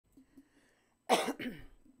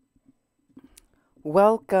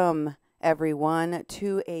Welcome, everyone,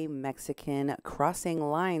 to a Mexican Crossing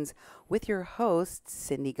Lines with your hosts,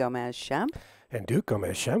 Cindy Gomez-Schempp. And Duke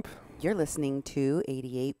Gomez-Schempp. You're listening to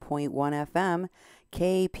 88.1 FM,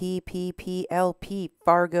 KPPPLP,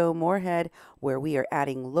 Fargo Moorhead, where we are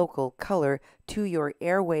adding local color to your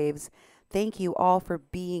airwaves. Thank you all for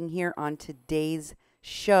being here on today's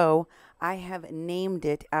show. I have named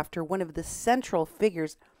it after one of the central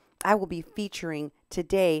figures I will be featuring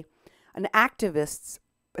today, an activist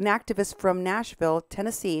from Nashville,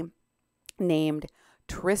 Tennessee, named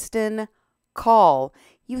Tristan Call.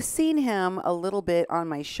 You've seen him a little bit on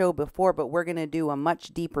my show before, but we're going to do a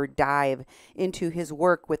much deeper dive into his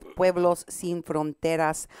work with Pueblos sin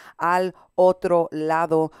Fronteras, Al Otro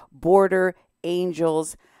Lado, Border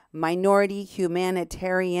Angels, Minority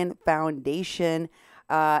Humanitarian Foundation,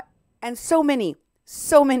 and so many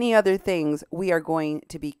other things we are going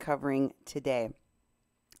to be covering today.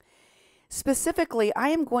 Specifically, I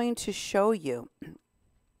am going to show you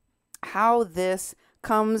how this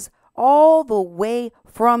comes all the way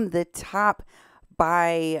from the top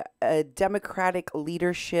by a Democratic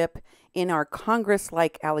leadership in our Congress,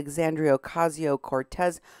 like Alexandria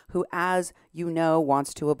Ocasio-Cortez, who, as you know,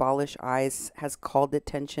 wants to abolish ICE, has called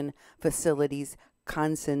detention facilities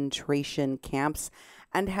concentration camps,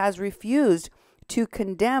 and has refused to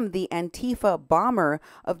condemn the Antifa bomber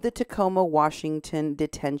of the Tacoma, Washington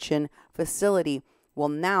detention facility. Well,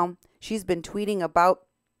 now she's been tweeting about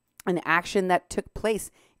an action that took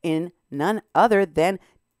place in none other than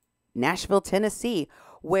Nashville, Tennessee,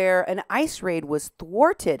 where an ICE raid was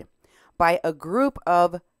thwarted by a group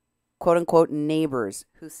of quote-unquote neighbors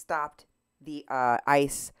who stopped the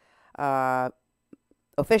ICE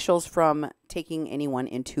officials from taking anyone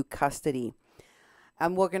into custody.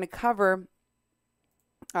 And we're going to cover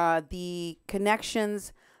the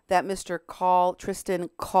connections that Mr. Tristan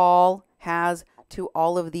Call, has to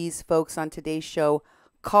all of these folks on today's show.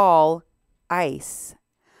 Call ICE.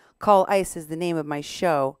 Call ICE is the name of my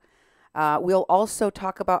show. We'll also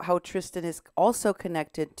talk about how Tristan is also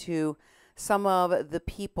connected to some of the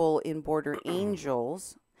people in Border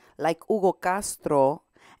Angels, like Hugo Castro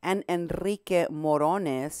and Enrique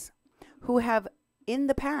Morones, who have in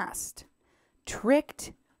the past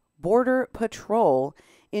tricked Border Patrol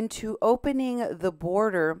into opening the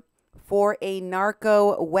border for a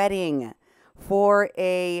narco wedding, for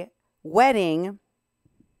a wedding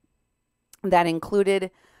that included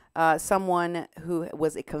someone who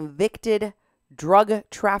was a convicted drug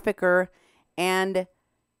trafficker and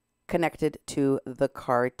connected to the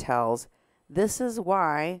cartels. This is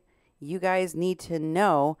why you guys need to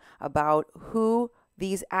know about who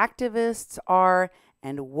these activists are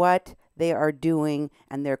and what they are doing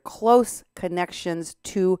and their close connections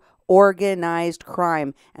to organized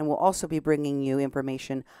crime. And we'll also be bringing you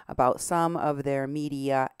information about some of their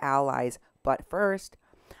media allies. But first,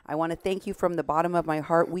 I want to thank you from the bottom of my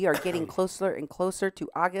heart. We are getting closer and closer to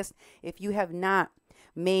August. If you have not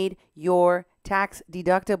made your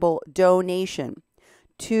tax-deductible donation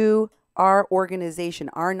to our organization,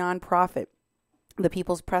 our nonprofit, the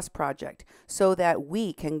People's Press Project, so that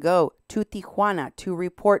we can go to Tijuana to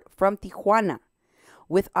report from Tijuana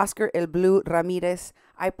with Oscar El Blue Ramirez,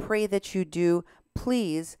 I pray that you do.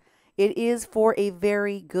 Please, it is for a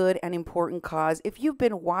very good and important cause. If you've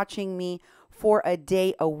been watching me for a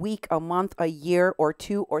day, a week, a month, a year, or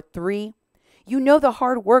 2 or 3, you know the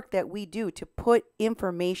hard work that we do to put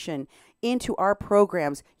information into our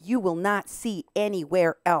programs you will not see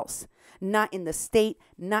anywhere else. Not in the state,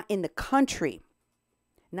 not in the country,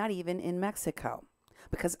 not even in Mexico.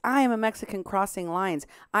 Because I am a Mexican Crossing Lines.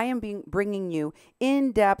 I am bringing you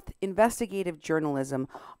in-depth investigative journalism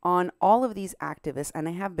on all of these activists, and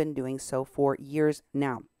I have been doing so for years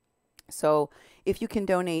now. So if you can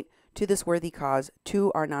donate to this worthy cause,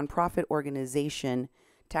 to our nonprofit organization,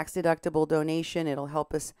 tax-deductible donation, it'll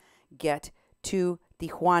help us get to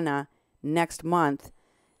Tijuana next month.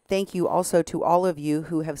 Thank you also to all of you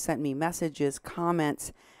who have sent me messages,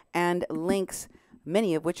 comments, and links,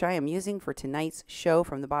 many of which I am using for tonight's show.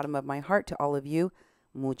 From the bottom of my heart to all of you,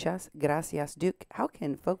 muchas gracias. Duke, how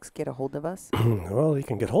can folks get a hold of us? Well, you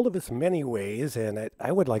can get hold of us many ways, and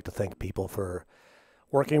I would like to thank people for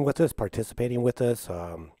working with us, participating with us,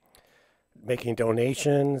 making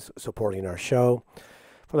donations, supporting our show.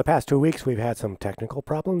 For the past 2 weeks, we've had some technical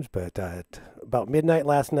problems, but at about midnight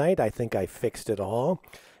last night, I think I fixed it all.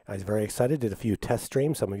 I was very excited, did a few test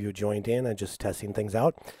streams. Some of you joined in and just testing things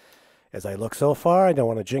out. As I look so far, I don't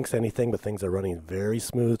want to jinx anything, but things are running very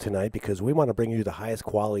smooth tonight because we want to bring you the highest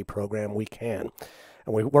quality program we can.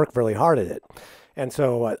 And we work really hard at it. And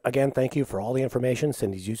so, again, thank you for all the information.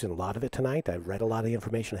 Cindy's using a lot of it tonight. I've read a lot of the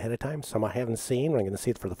information ahead of time. Some I haven't seen. I'm going to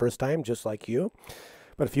see it for the first time, just like you.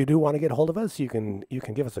 But if you do want to get a hold of us, you can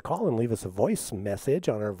give us a call and leave us a voice message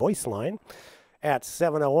on our voice line at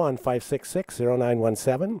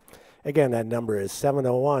 701-566-0917. Again, that number is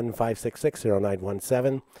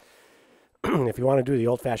 701-566-0917. If you want to do the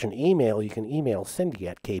old-fashioned email, you can email Cindy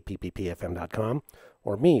at kpppfm.com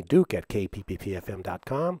or me, Duke, at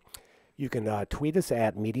kpppfm.com. You can tweet us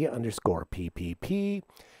at media_PPP,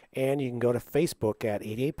 and you can go to Facebook at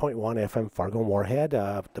 88.1 FM Fargo Moorhead,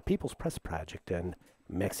 the People's Press Project, and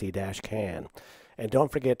Mexi-Can. And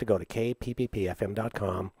don't forget to go to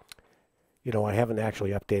kpppfm.com. You know, I haven't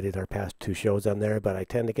actually updated our past 2 shows on there, but I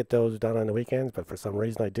tend to get those done on the weekends, but for some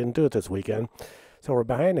reason I didn't do it this weekend. So we're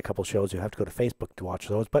behind a couple shows. You have to go to Facebook to watch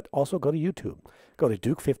those, but also go to YouTube. Go to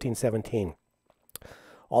Duke1517.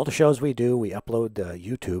 All the shows we do, we upload to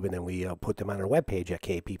YouTube, and then we put them on our webpage at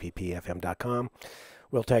kpppfm.com.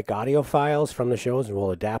 We'll take audio files from the shows, and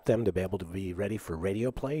we'll adapt them to be able to be ready for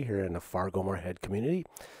radio play here in the Fargo Moorhead community.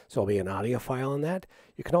 So there'll be an audio file on that.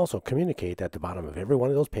 You can also communicate at the bottom of every one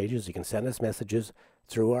of those pages. You can send us messages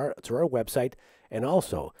through our website. And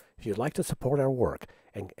also, if you'd like to support our work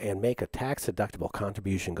and make a tax-deductible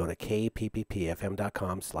contribution, go to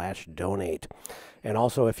kpppfm.com/donate. And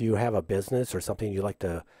also, if you have a business or something you'd like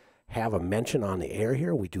to have a mention on the air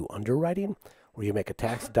here, we do underwriting, where you make a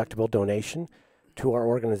tax-deductible donation to our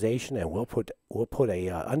organization, and we'll put a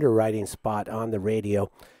underwriting spot on the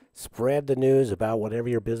radio. Spread the news about whatever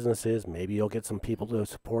your business is. Maybe you'll get some people to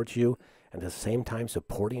support you, and at the same time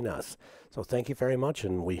supporting us. So thank you very much,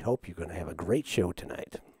 and we hope you're going to have a great show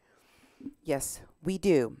tonight. Yes, we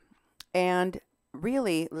do. And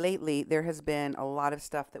really, lately, there has been a lot of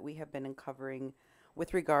stuff that we have been uncovering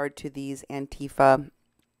with regard to these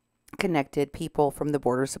Antifa-connected people from the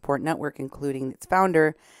Border Support Network, including its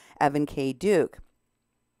founder, Evan K. Duke.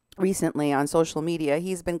 Recently on social media,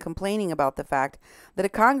 he's been complaining about the fact that a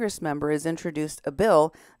Congress member has introduced a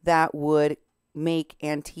bill that would make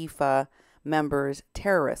Antifa members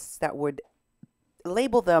terrorists, that would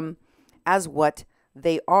label them as what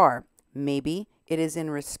they are. Maybe it is in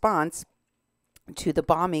response to the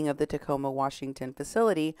bombing of the Tacoma, Washington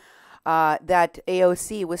facility that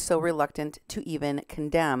AOC was so reluctant to even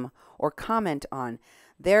condemn or comment on.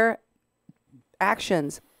 Their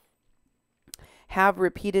actions have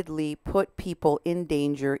repeatedly put people in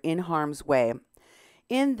danger, in harm's way.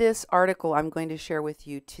 In this article I'm going to share with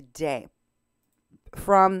you today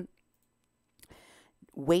from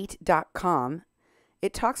Weight.com,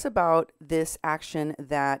 it talks about this action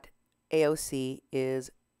that AOC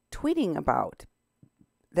is tweeting about,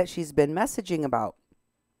 that she's been messaging about,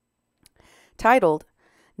 titled,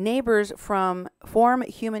 "Neighbors form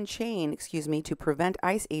human chain, to prevent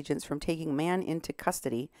ICE agents from taking man into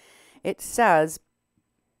custody." It says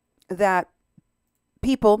that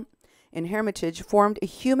people in Hermitage formed a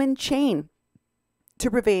human chain to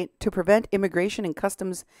prevent immigration and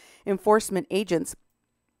customs enforcement agents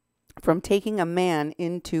from taking a man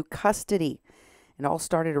into custody. It all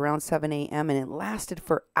started around 7 a.m. and it lasted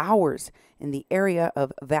for hours in the area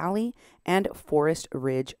of Valley and Forest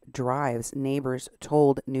Ridge Drives. Neighbors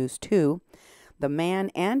told News 2 the man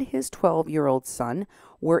and his 12-year-old son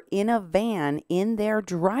were in a van in their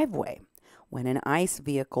driveway when an ICE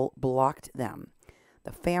vehicle blocked them.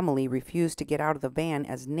 The family refused to get out of the van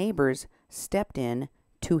as neighbors stepped in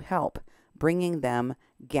to help, bringing them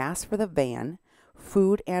gas for the van,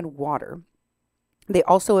 food, and water. They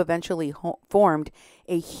also eventually formed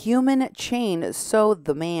a human chain so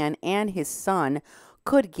the man and his son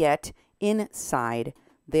could get inside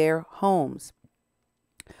their homes.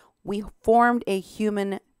 We formed a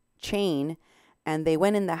human chain and they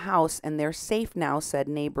went in the house and they're safe now, said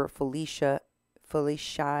neighbor Felicia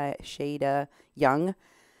Shada Young.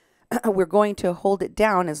 We're going to hold it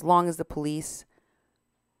down as long as the police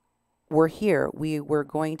were here. We were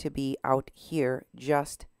going to be out here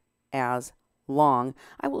just as long.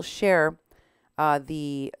 I will share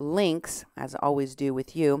the links, as I always do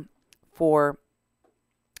with you, for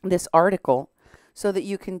this article so that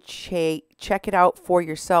you can check it out for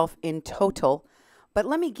yourself in total. But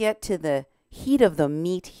let me get to the heat of the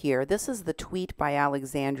meat here. This is the tweet by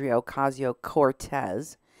Alexandria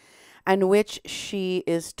Ocasio-Cortez, in which she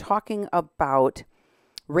is talking about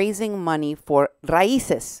raising money for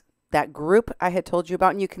Raíces, that group I had told you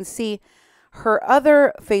about. And you can see her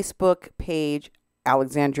other Facebook page,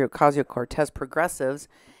 Alexandria Ocasio-Cortez Progressives,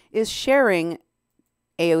 is sharing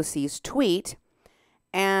AOC's tweet.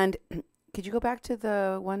 And could you go back to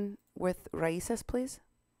the one with Raíces, please?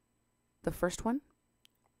 The first one?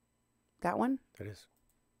 That one? It is.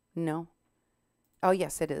 No. Oh,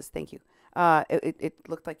 yes, it is. Thank you. It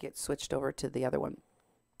looked like it switched over to the other one.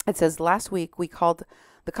 It says, last week we called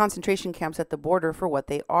the concentration camps at the border for what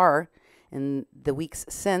they are. In the weeks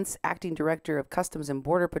since, Acting Director of Customs and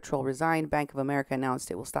Border Patrol resigned. Bank of America announced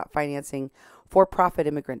it will stop financing for-profit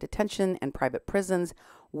immigrant detention and private prisons.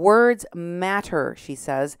 Words matter, she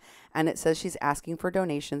says. And it says she's asking for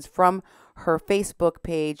donations from her Facebook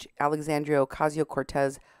page, Alexandria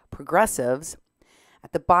Ocasio-Cortez Progressives,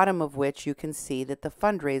 at the bottom of which you can see that the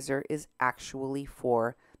fundraiser is actually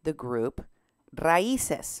for the group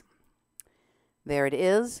Raíces. There it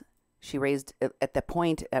is. She raised, at the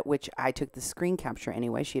point at which I took the screen capture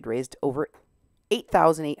anyway, she had raised over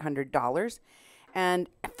 $8,800. And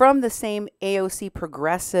from the same AOC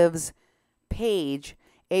Progressives page,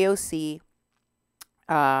 AOC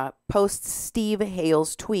posts Steve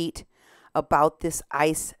Hale's tweet about this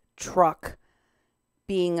ICE truck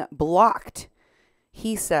being blocked.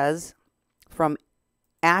 He says, from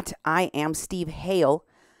at I am Steve Hale,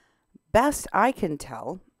 best I can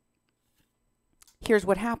tell, here's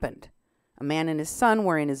what happened. A man and his son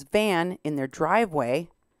were in his van in their driveway.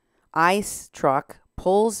 ICE truck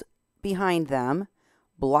pulls behind them,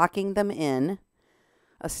 blocking them in.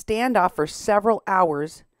 A standoff for several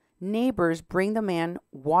hours. Neighbors bring the man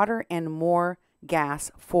water and more gas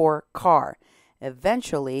for car.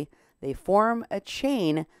 Eventually, they form a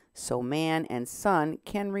chain so man and son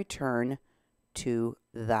can return to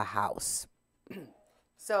the house.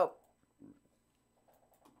 So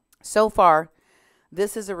far,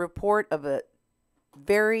 this is a report of a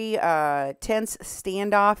very tense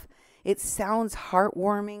standoff. It sounds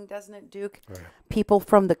heartwarming, doesn't it, Duke? Right. People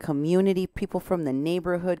from the community, people from the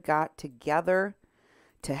neighborhood got together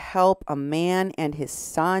to help a man and his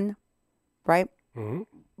son, right? Mm-hmm.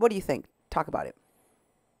 What do you think? Talk about it.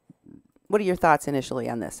 What are your thoughts initially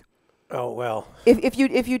on this? Oh, well. If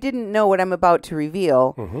you didn't know what I'm about to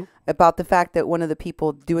reveal about the fact that one of the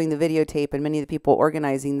people doing the videotape and many of the people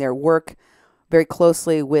organizing their work very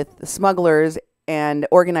closely with smugglers and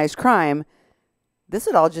organized crime, this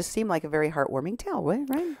would all just seem like a very heartwarming tale, right?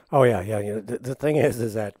 Oh, yeah. You know, the thing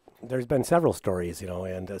is that there's been several stories,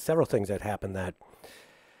 and several things that happen that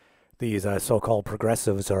these so-called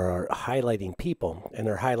progressives are highlighting people, and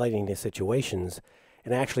they're highlighting these situations.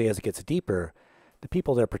 And actually, as it gets deeper, the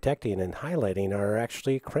people they're protecting and highlighting are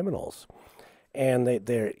actually criminals. And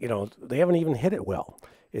they haven't even hit it well.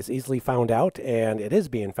 It's easily found out, and it is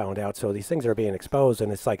being found out. So these things are being exposed,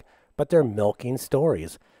 and it's like, but they're milking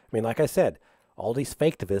stories. I mean, like I said, all these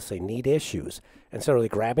faketivists, they need issues. And so they're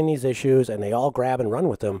grabbing these issues, and they all grab and run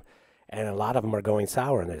with them. And a lot of them are going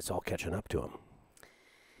sour, and it's all catching up to them.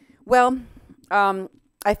 Well,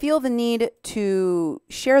 I feel the need to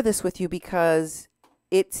share this with you because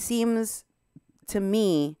it seems to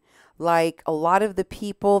me like a lot of the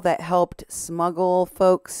people that helped smuggle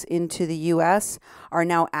folks into the U.S. are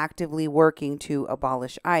now actively working to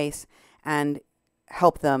abolish ICE and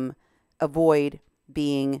help them avoid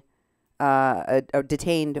being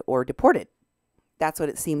detained or deported. That's what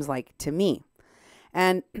it seems like to me.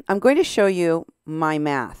 And I'm going to show you my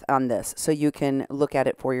math on this so you can look at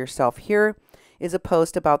it for yourself. Here is a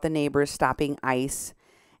post about the neighbors stopping ICE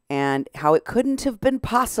and how it couldn't have been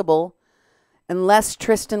possible unless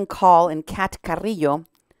Tristan Call and Kat Carrillo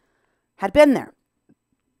had been there.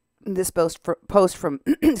 This post from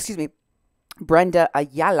Brenda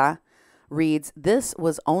Ayala reads, this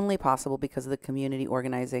was only possible because of the community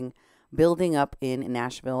organizing building up in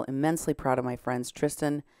Nashville. Immensely proud of my friends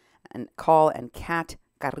Tristan and Call and Kat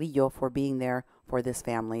Carrillo for being there for this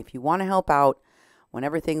family. If you want to help out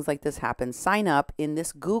whenever things like this happen, sign up in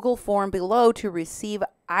this Google form below to receive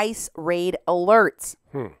ICE raid alerts.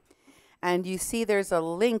 And you see there's a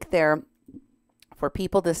link there for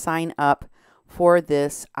people to sign up for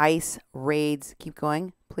this ICE raids. Keep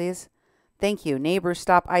going, please. Thank you. Neighbors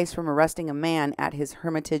stop ICE from arresting a man at his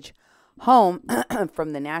Hermitage home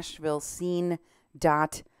from the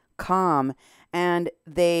NashvilleScene.com. And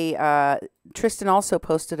they, Tristan also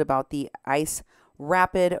posted about the ICE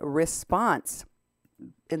rapid response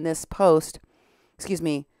in this post.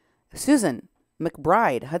 Hudson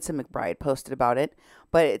McBride posted about it,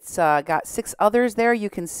 but it's got 6 others there you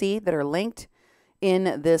can see that are linked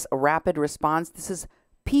in this rapid response. This is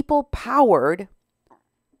people-powered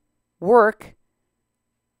work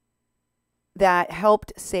that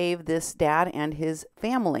helped save this dad and his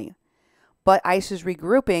family. But ICE is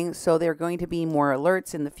regrouping, so there are going to be more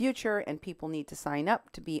alerts in the future, and people need to sign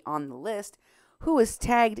up to be on the list. Who is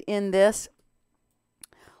tagged in this?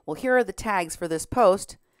 Well, here are the tags for this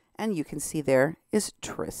post, and you can see there is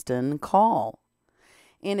Tristan Call.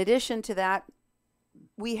 In addition to that,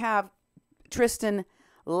 we have Tristan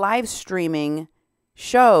live streaming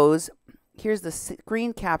shows, here's the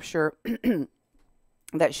screen capture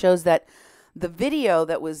that shows that the video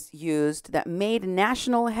that was used that made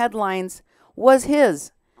national headlines was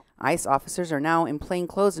his. ICE officers are now in plain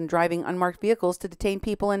clothes and driving unmarked vehicles to detain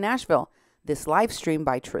people in Nashville. This live stream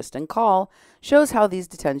by Tristan Call shows how these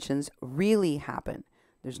detentions really happen.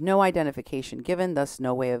 There's no identification given, thus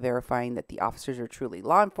no way of verifying that the officers are truly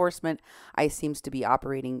law enforcement. ICE seems to be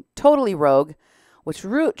operating totally rogue. What's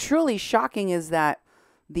truly shocking is that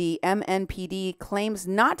the MNPD claims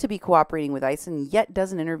not to be cooperating with ICE and yet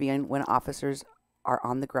doesn't intervene when officers are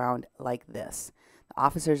on the ground like this. The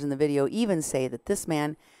officers in the video even say that this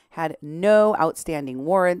man had no outstanding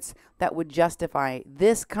warrants that would justify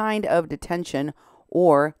this kind of detention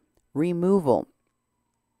or removal.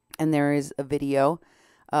 And there is a video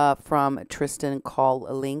from Tristan Call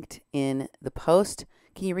linked in the post.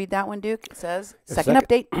 Can you read that one, Duke? It says, second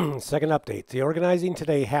update. Second update. The organizing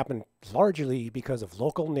today happened largely because of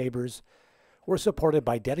local neighbors who were supported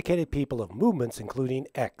by dedicated people of movements, including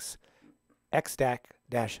X-Mix.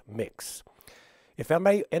 If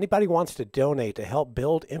anybody wants to donate to help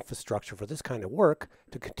build infrastructure for this kind of work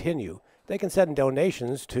to continue, they can send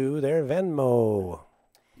donations to their Venmo.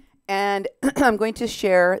 And I'm going to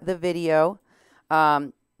share the video.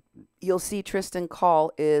 You'll see Tristan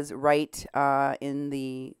Call is right in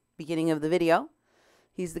the beginning of the video.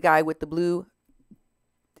 He's the guy with the blue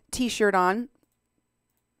t-shirt on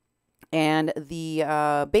and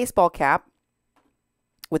the baseball cap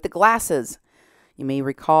with the glasses. You may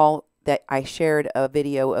recall that I shared a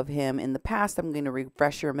video of him in the past. I'm going to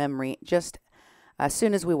refresh your memory just as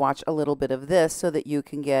soon as we watch a little bit of this so that you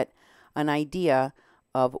can get an idea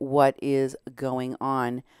of what is going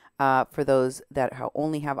on. For those that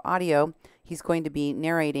only have audio, he's going to be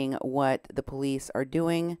narrating what the police are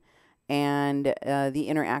doing and the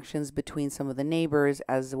interactions between some of the neighbors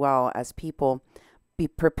as well as people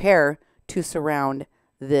prepare to surround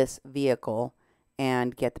this vehicle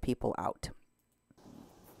and get the people out.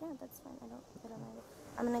 Yeah, that's fine. I don't mind it.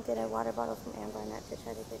 I'm gonna get a water bottle from Amber and that to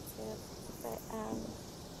try to get to it. But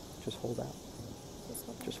just hold out.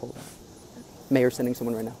 Just hold out. Okay. Mayor's sending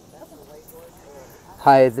someone right now.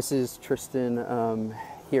 Hi, this is Tristan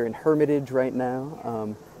here in Hermitage right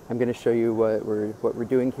now. I'm going to show you what we're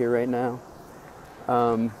doing here right now.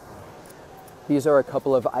 These are a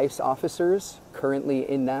couple of ICE officers currently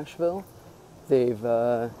in Nashville. They've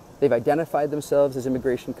identified themselves as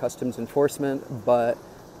Immigration Customs Enforcement, but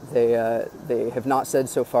they have not said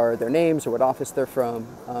so far their names or what office they're from.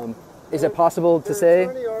 Is it possible to say? You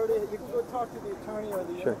can go talk to the attorney or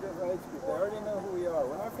the Sure. immigrant rights group. They already know who we are.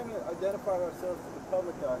 We're not going to identify ourselves to the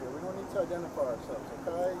public out here. We don't need to identify ourselves,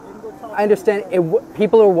 okay? You can go talk I understand.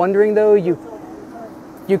 People are wondering, though, you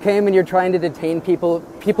came and you're trying to detain people.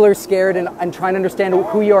 People are scared and trying to understand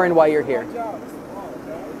who you are and why you're here.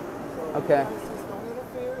 Okay. Just don't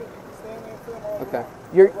interfere. You can stand there and film all Okay. I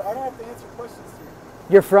don't have to answer questions to you.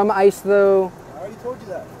 You're from ICE, though? I already told you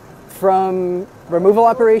that. From removal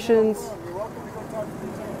operations? You're welcome to go talk to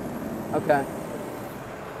the attorney. Okay.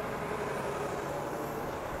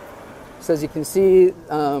 So as you can see,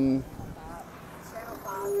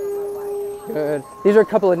 good. These are a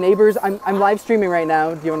couple of neighbors. I'm live streaming right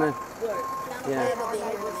now. Do you want to? Yeah. They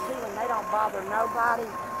don't bother nobody,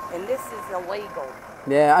 and this is illegal.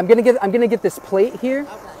 Yeah, I'm gonna get this plate here.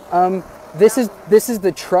 This is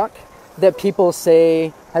the truck that people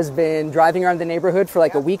say has been driving around the neighborhood for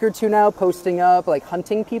like a week or two now, posting up, like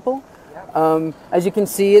hunting people. As you can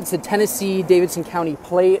see, it's a Tennessee Davidson County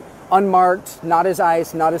plate, unmarked, not as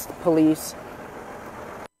ICE, not as police.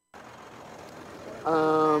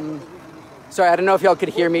 Sorry, I don't know if y'all could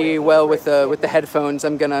hear me well with the headphones.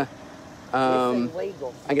 I'm gonna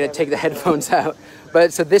take the headphones out.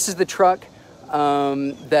 But so this is the truck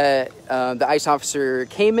that the ICE officer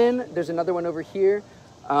came in. There's another one over here.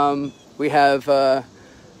 We have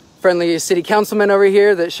friendly city councilman over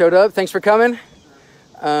here that showed up. Thanks for coming.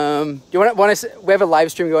 Do you want to? We have a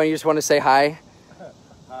live stream going. You just want to say hi?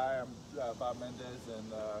 Hi, I'm Bob Mendez,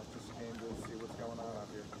 and just came to see what's going on out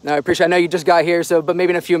here. No, I appreciate it. I know you just got here, but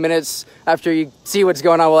maybe in a few minutes after you see what's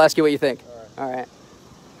going on, we'll ask you what you think. All right.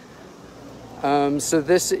 So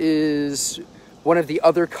this is one of the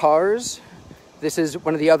other cars. This is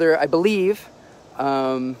one of the other, I believe.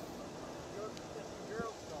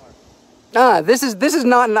 This is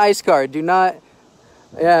not an ICE car. Do not.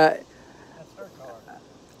 Yeah. That's her car.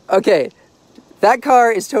 Okay. That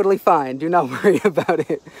car is totally fine. Do not worry about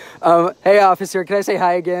it. Hey, officer, can I say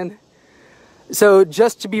hi again? So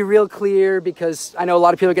just to be real clear, because I know a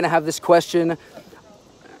lot of people are going to have this question.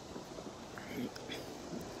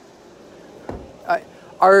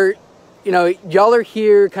 Y'all are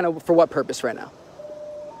here kind of for what purpose right now?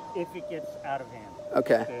 if it gets out of hand.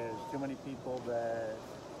 Okay. There's too many people that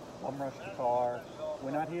rush the car.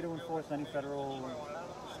 We're not here to enforce any federal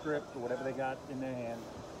script or whatever they got in their hand.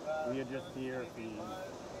 We are just here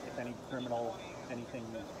if any criminal, anything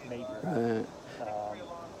major.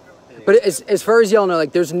 But as far as y'all know,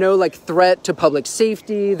 like, there's no, like, threat to public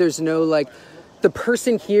safety. There's no, like, the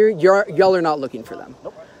person here, y'all are not looking for them.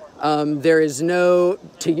 Nope. There is no,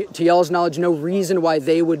 to y'all's knowledge, no reason why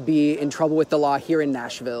they would be in trouble with the law here in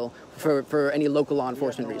Nashville for any local law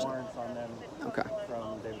enforcement reason. Warrants on them. Okay.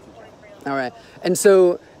 From Davidson County. All right. And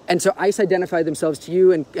so ICE identified themselves to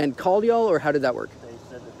you and called y'all, or how did that work? They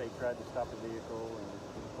said that they tried to stop a vehicle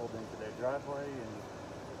and pulled into their driveway, and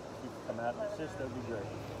if you could come out and assist, that would be great.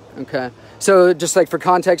 Okay. So just like for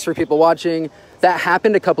context for people watching, that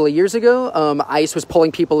happened a couple of years ago. ICE was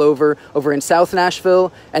pulling people over in South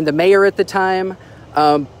Nashville, and the mayor at the time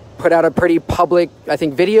put out a pretty public, I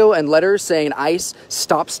think, video and letters saying, ICE,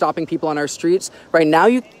 stop stopping people on our streets. Right now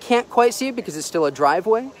you can't quite see it because it's still a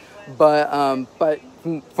driveway, but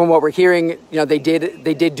from what we're hearing, they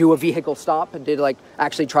did do a vehicle stop and did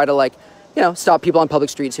actually try to stop people on public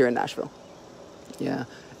streets here in Nashville. Yeah.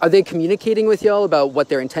 Are they communicating with y'all about what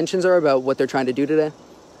their intentions are, about what they're trying to do today?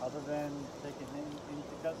 Other than taking him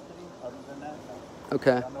into custody, other than that, no.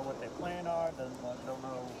 Okay. I don't know what their plan are, don't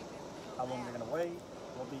know how long they're going to wait.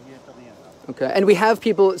 We'll be here till the end. Okay. And we have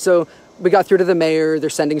people, so we got through to the mayor, they're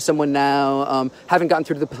sending someone now, haven't gotten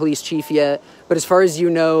through to the police chief yet, but as far as you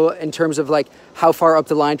know, in terms of how far up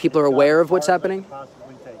the line people are aware of what's happening?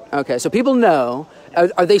 Okay, so people know.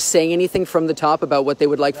 Are they saying anything from the top about what they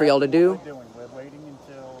would like for y'all to do? We're waiting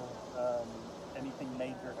until anything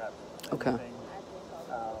major happens. Okay. Anything,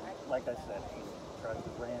 like I said, he tries to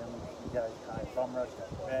ram you guys, bum rush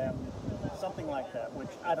them, something like that, which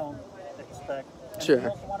I don't expect. And Sure. we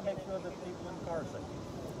also want to make sure that people in the car are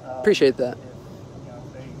safe. Appreciate that.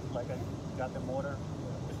 If they, like I got them order,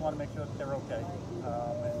 just want to make sure that they're okay,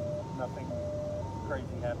 and nothing crazy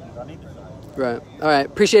happens on either side. Right. All right.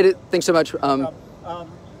 Appreciate it. Thanks so much. Got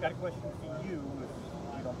a question for you,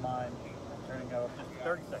 if you don't mind turning out just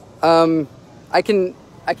 30 seconds.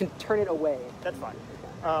 I can turn it away. That's fine.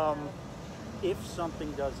 If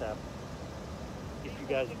something does happen, if you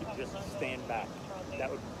guys could just stand back, that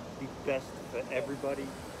would be best for everybody,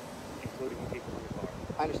 including the people in the car.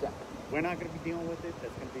 I understand. We're not going to be dealing with it.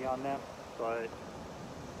 That's going to be on them. But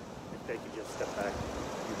if they could just step back.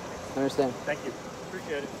 I understand. Thank you.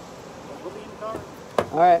 Appreciate it. We'll be in the car.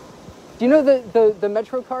 All right. Do you know the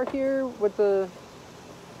metro car here with the?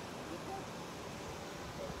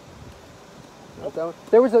 Nope.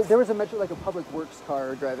 There was a metro, like a public works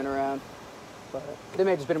car driving around, but they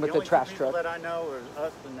may have just been with the trash truck. The only two people that I know are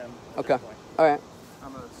us and them. Okay. All right.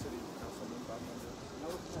 I'm a city councilman.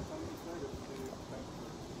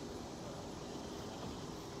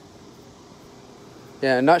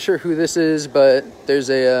 Yeah, not sure who this is, but there's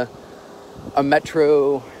a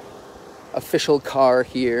metro official car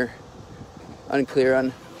here. Unclear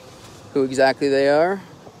on who exactly they are.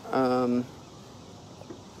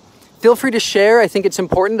 Feel free to share. I think it's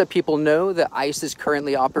important that people know that ICE is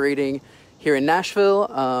currently operating here in Nashville,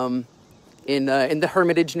 in the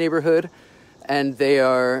Hermitage neighborhood, and they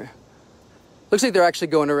are. Looks like they're actually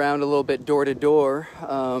going around a little bit door to door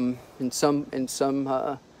in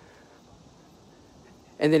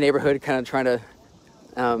the neighborhood, kind of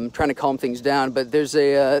trying to calm things down. But there's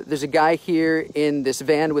a guy here in this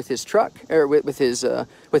van with his truck, or with his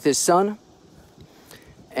son,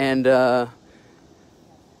 and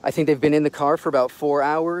I think they've been in the car for about 4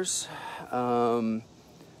 hours,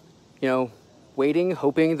 waiting,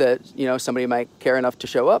 hoping that somebody might care enough to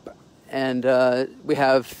show up. And we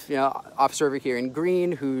have officer over here in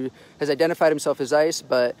green who has identified himself as ICE,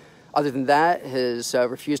 but other than that, has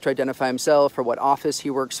refused to identify himself or what office he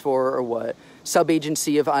works for or what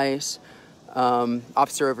sub-agency of ICE.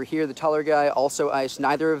 Officer over here, the taller guy, also ICE.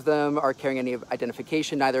 Neither of them are carrying any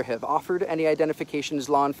identification. Neither have offered any identification as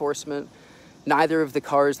law enforcement. Neither of the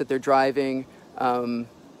cars that they're driving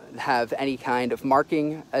have any kind of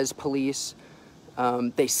marking as police.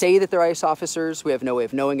 They say that they're ICE officers. We have no way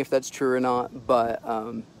of knowing if that's true or not, but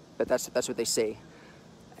that's what they say.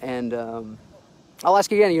 And I'll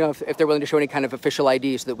ask again, if they're willing to show any kind of official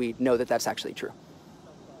ID so that we know that that's actually true.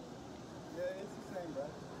 Yeah, it's the same, bro.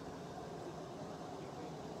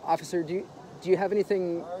 Officer, do you have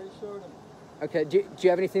anything? I already showed him. Okay. Do you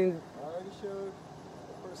have anything? I already showed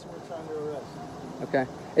the person we're trying to arrest. Okay.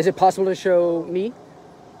 Is it possible to show me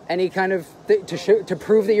any kind of to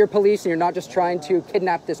prove that you're police and you're not just trying to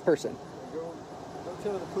kidnap this person? Go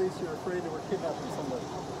tell the police you're afraid that we're kidnapping somebody.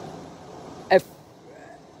 If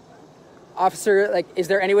officer, is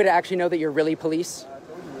there any way to actually know that you're really police? I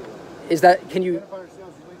told you Is that, can you, Identify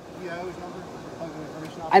ourselves, PIO's number, public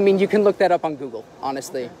information I mean, you can look that up on Google,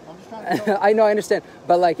 honestly. officer. I'm just trying to tell I know, I understand.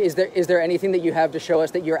 But like, is there anything that you have to show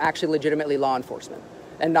us that you're actually legitimately law enforcement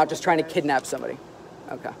and not just trying to kidnap somebody?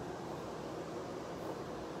 Okay.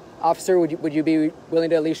 Officer, would you be willing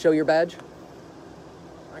to at least show your badge?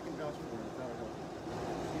 I can vouch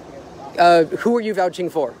for it. Who are you vouching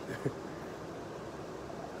for?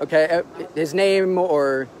 Okay, his name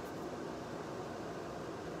or...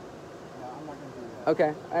 No, I'm not going to do that.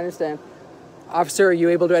 Okay, I understand. Officer, are you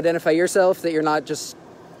able to identify yourself, that you're not just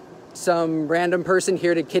some random person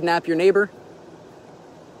here to kidnap your neighbor?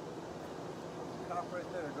 Cop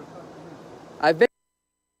right there. Go talk to him. I've been...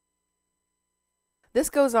 This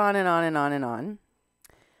goes on and on and on and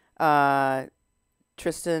on.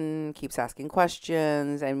 Tristan keeps asking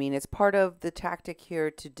questions. I mean, it's part of the tactic here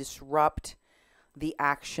to disrupt the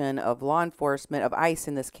action of law enforcement, of ICE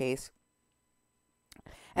in this case.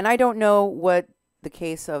 And I don't know what the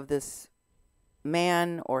case of this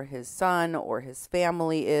man or his son or his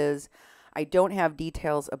family is. I don't have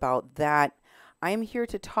details about that. I'm here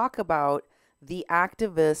to talk about the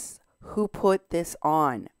activists who put this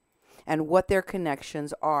on and what their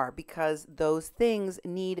connections are, because those things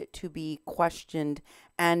need to be questioned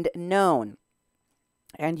and known.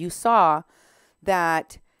 And you saw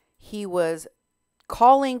that he was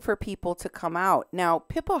calling for people to come out. Now,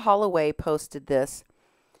 Pippa Holloway posted this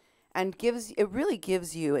and it really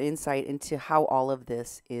gives you an insight into how all of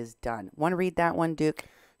this is done. Want to read that one, Duke?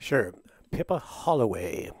 Sure. Pippa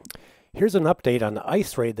Holloway. Here's an update on the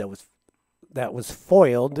ICE raid that was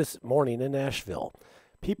foiled this morning in Nashville.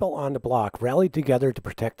 People on the block rallied together to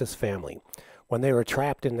protect this family when they were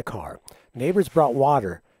trapped in the car. Neighbors brought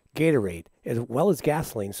water, Gatorade, as well as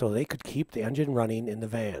gasoline so they could keep the engine running in the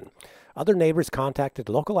van. Other neighbors contacted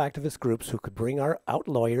local activist groups who could bring out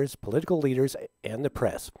lawyers, political leaders, and the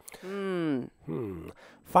press.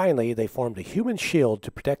 Finally, they formed a human shield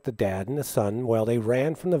to protect the dad and the son while they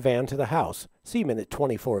ran from the van to the house. See minute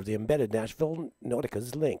 24 of the embedded Nashville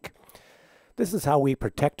Nautica's link. This is how we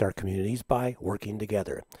protect our communities, by working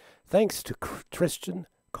together. Thanks to Tristan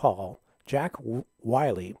Call, Jack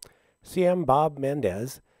Wiley, CM Bob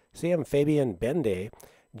Mendez, CM Fabian Bende,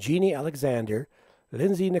 Jeannie Alexander,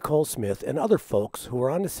 Lindsay Nicole Smith, and other folks who were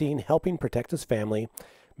on the scene helping protect his family,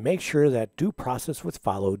 make sure that due process was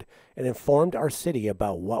followed, and informed our city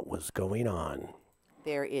about what was going on.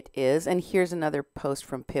 There it is. And here's another post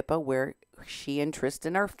from Pippa where she and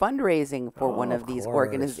Tristan are fundraising for one of these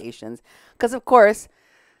organizations. Because, of course,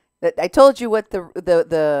 I told you what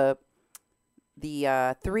the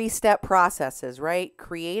three-step process is, right?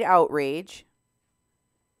 Create outrage,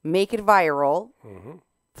 make it viral,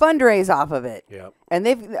 fundraise off of it. Yep.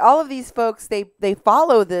 And all of these folks, they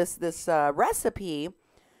follow this recipe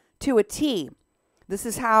to a T. This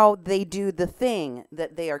is how they do the thing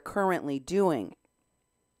that they are currently doing.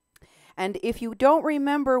 And if you don't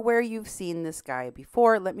remember where you've seen this guy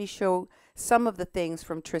before, let me show some of the things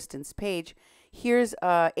from Tristan's page. Here's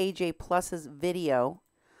AJ Plus's video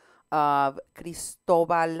of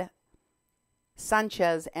Cristobal,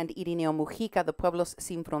 Sanchez, and Irineo Mujica, the Pueblos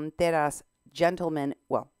Sin Fronteras gentlemen,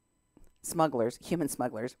 smugglers, human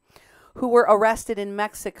smugglers, who were arrested in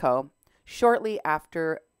Mexico shortly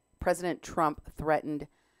after President Trump threatened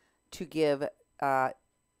to give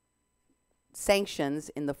sanctions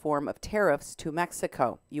in the form of tariffs to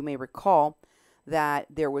Mexico. You may recall that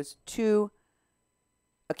there was two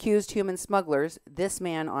accused human smugglers, this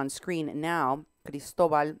man on screen now,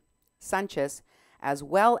 Cristobal Sanchez, as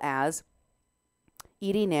well as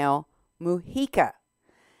Irineo Mujica.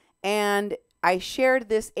 And I shared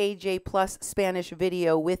this AJ Plus Spanish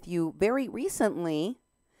video with you very recently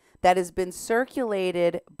that has been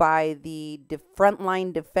circulated by the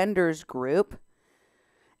Frontline Defenders group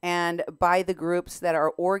and by the groups that are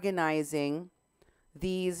organizing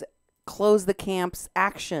these Close the Camps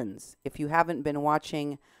actions. If you haven't been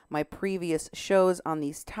watching my previous shows on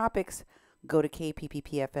these topics, go to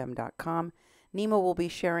kpppfm.com. Nemo will be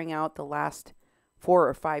sharing out the last 4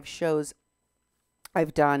 or 5 shows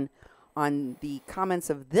I've done on the comments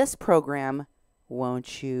of this program,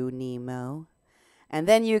 won't you, Nemo? And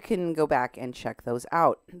then you can go back and check those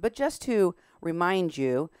out. But just to remind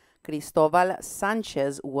you, Cristobal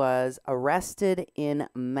Sanchez was arrested in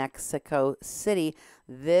Mexico City.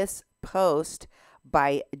 This post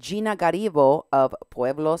by Gina Garibo of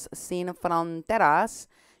Pueblos Sin Fronteras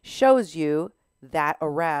shows you that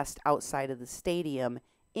arrest outside of the stadium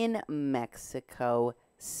in Mexico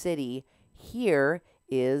City. Here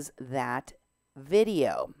is that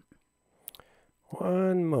video.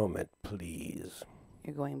 One moment, please.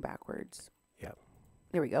 You're going backwards. Yeah.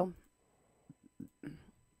 There we go.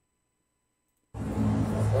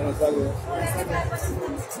 Buenas tardes.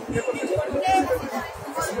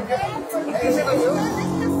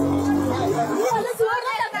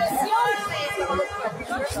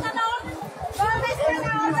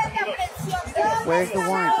 Where's the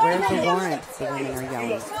warrant? Where's the warrant? The women are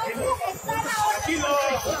yelling.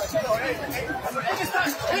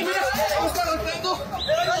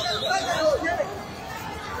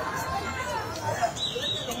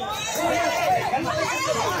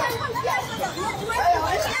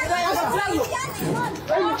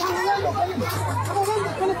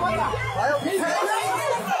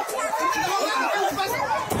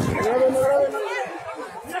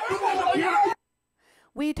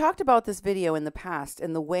 We talked about this video in the past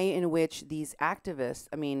and the way in which these activists,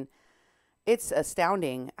 I mean, it's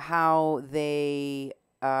astounding how they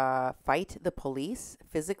fight the police,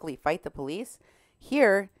 physically fight the police.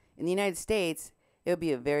 Here in the United States, it would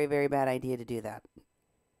be a very, very bad idea to do that.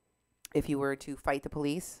 If you were to fight the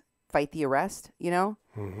police, fight the arrest, you know?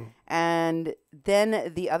 Mm-hmm. And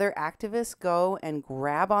then the other activists go and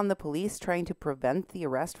grab on the police trying to prevent the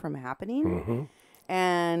arrest from happening. Mm-hmm.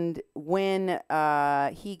 And when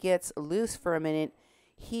he gets loose for a minute,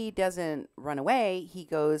 he doesn't run away. He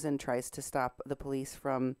goes and tries to stop the police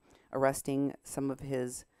from arresting some of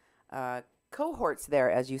his cohorts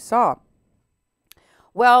there, as you saw.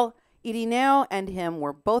 Well, Irineo and him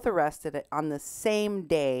were both arrested on the same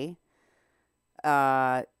day.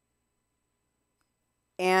 And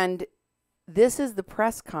this is the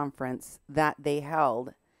press conference that they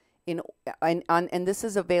held. And this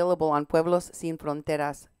is available on Pueblos Sin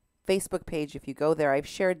Fronteras Facebook page. If you go there, I've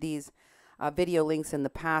shared these video links in the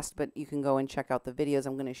past, but you can go and check out the videos.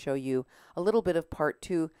 I'm going to show you a little bit of part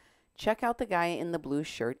 2. Check out the guy in the blue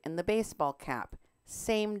shirt and the baseball cap.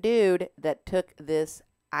 Same dude that took this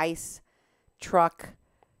ice truck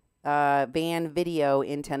van video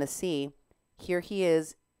in Tennessee. Here he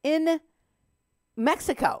is in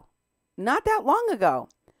Mexico, not that long ago,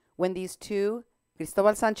 when these two,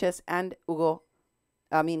 Cristobal Sanchez and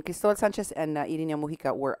Cristobal Sanchez and Irineo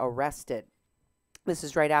Mujica were arrested. This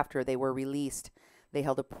is right after they were released. They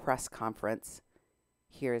held a press conference.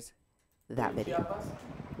 Here's that video.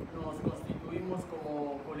 Nos constituimos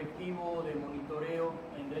como colectivo de monitoreo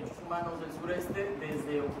en derechos humanos del sureste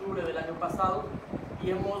desde octubre del año pasado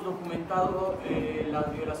y hemos documentado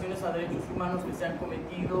las violaciones a derechos humanos que se han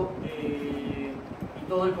cometido y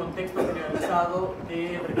todo el contexto generalizado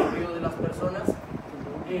del recorrido de las personas.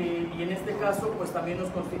 Y en este caso, pues también nos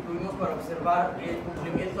constituimos para observar el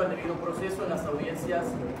cumplimiento al debido proceso en las audiencias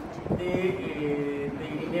de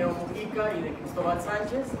Irineo Mujica y de Cristobal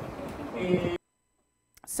Sánchez.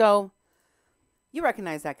 So, you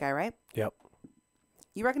recognize that guy, right? Yep.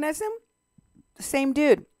 You recognize him? The same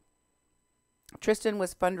dude. Tristan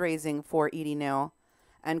was fundraising for Irineo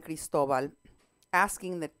and Cristobal,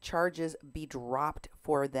 asking that charges be dropped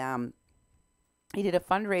for them. He did a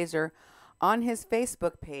fundraiser on his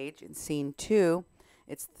Facebook page in scene 2.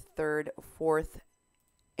 It's the third, fourth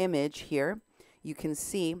image here. You can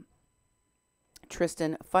see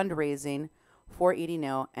Tristan fundraising for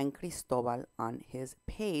Irineo and Cristobal on his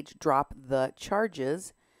page. Drop the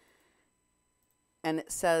charges. And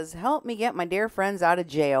it says, help me get my dear friends out of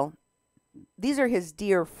jail. These are his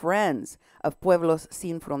dear friends of Pueblos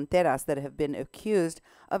Sin Fronteras that have been accused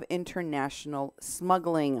of international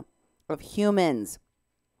smuggling of humans.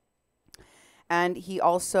 And he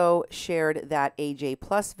also shared that AJ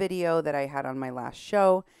Plus video that I had on my last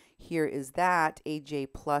show. Here is that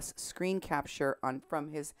AJ Plus screen capture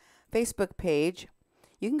from his Facebook page.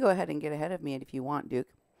 You can go ahead and get ahead of me if you want, Duke.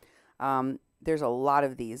 There's a lot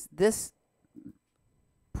of these. This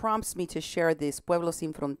prompts me to share this Pueblos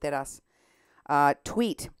Sin Fronteras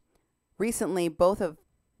tweet. Recently, both of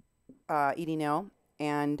Irineo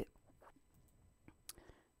and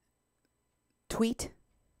tweet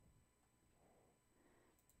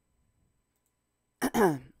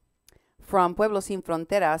from Pueblos Sin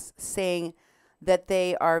Fronteras saying that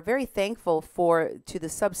they are very thankful to the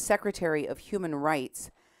Subsecretary of Human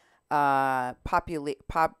Rights,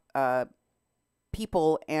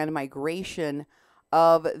 People and Migration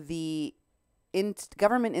of the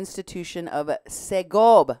government institution of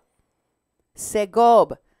Segob.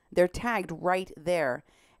 Segob. They're tagged right there.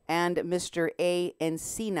 And Mr. A.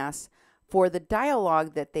 Encinas for the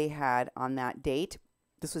dialogue that they had on that date.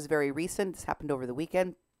 This was very recent. This happened over the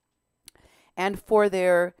weekend. And for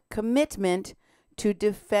their commitment to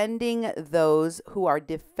defending those who are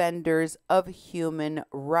defenders of human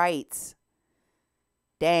rights.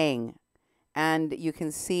 Dang. And you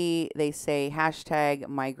can see they say hashtag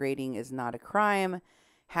migrating is not a crime.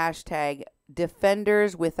 Hashtag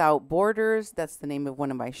defenders without borders. That's the name of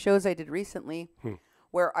one of my shows I did recently.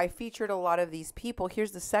 where I featured a lot of these people.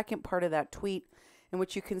 Here's the second part of that tweet, in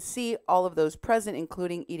which you can see all of those present,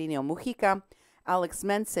 including Irineo Mujica, Alex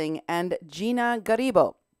Mensing, and Gina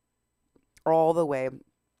Garibo, all the way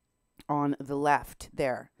on the left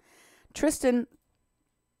there. Tristan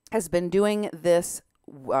has been doing this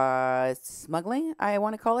smuggling, I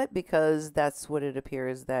want to call it, because that's what it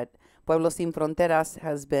appears that Pueblos Sin Fronteras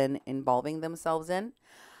has been involving themselves in.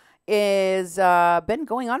 Is been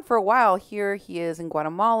going on for a while. Here he is in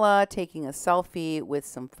Guatemala taking a selfie with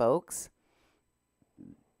some folks.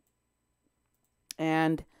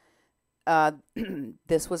 And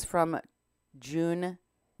this was from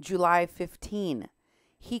July 15.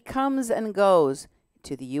 He comes and goes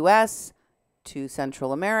to the U.S., to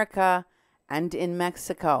Central America, and in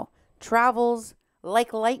Mexico. Travels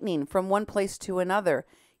like lightning from one place to another.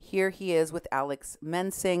 Here he is with Alex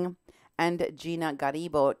Mensing and Gina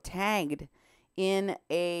Garibo, tagged in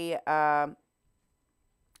a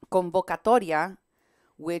convocatoria,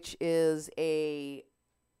 which is a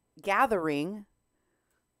gathering,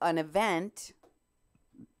 an event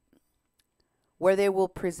where they will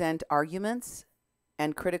present arguments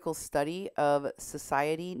and critical study of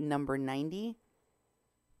Society Number 90,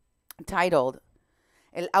 titled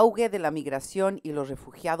El auge de la migración y los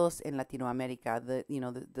refugiados en Latinoamérica,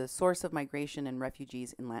 the source of migration and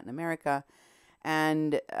refugees in Latin America.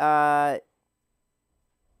 And that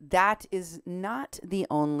is not the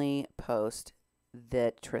only post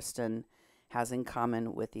that Tristan has in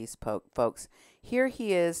common with these folks. Here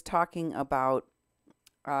he is talking about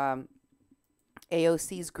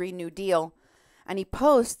AOC's Green New Deal, and he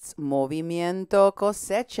posts Movimiento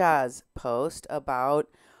Cosecha's post about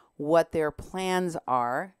what their plans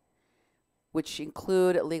are, which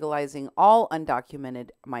include legalizing all undocumented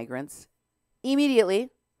migrants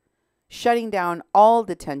immediately, shutting down all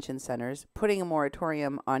detention centers, putting a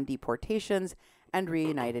moratorium on deportations, and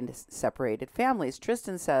reuniting separated families.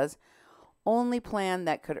 Tristan says, only plan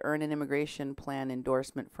that could earn an immigration plan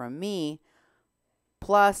endorsement from me,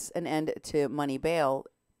 plus an end to money bail,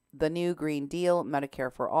 the new Green Deal,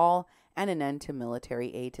 Medicare for all, and an end to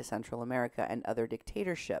military aid to Central America and other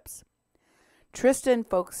dictatorships. Tristan,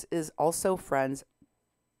 folks, is also friends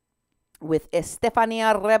with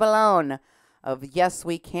Estefania Rebelon of Yes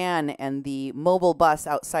We Can and the mobile bus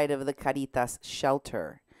outside of the Caritas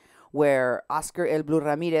shelter, where Oscar El Blue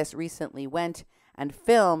Ramirez recently went and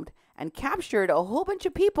filmed and captured a whole bunch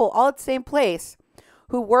of people all at the same place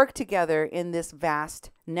who work together in this vast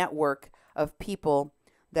network of people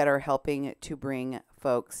that are helping to bring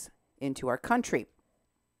folks into our country.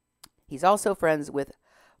 He's also friends with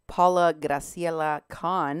Paula Graciela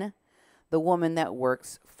Khan, the woman that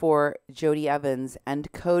works for Jody Evans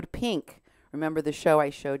and Code Pink. Remember the show I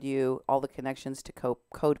showed you, all the connections to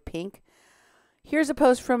Code Pink? Here's a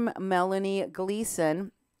post from Melanie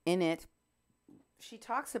Gleason. In it, she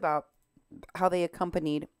talks about how they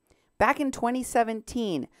accompanied back in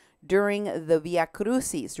 2017 during the Via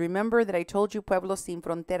Crucis. Remember that I told you Pueblos Sin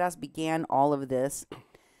Fronteras began all of this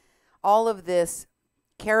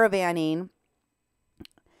caravanning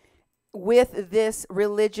with this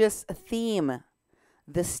religious theme,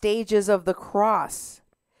 the stages of the cross,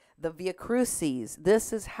 the Via Crucis.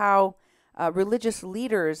 This is how religious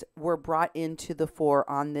leaders were brought into the fore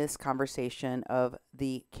on this conversation of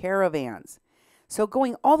the caravans. So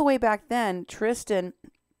going all the way back then, Tristan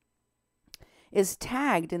is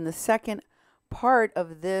tagged in the second part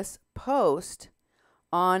of this post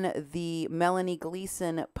on the Melanie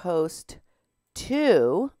Gleason post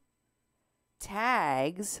 2,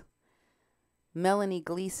 tags Melanie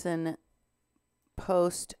Gleason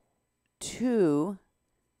post 2,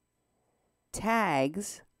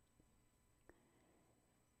 tags.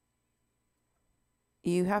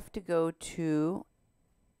 You have to go to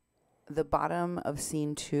the bottom of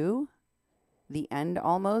scene 2, the end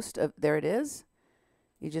almost of, there it is.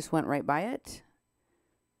 You just went right by it.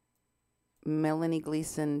 Melanie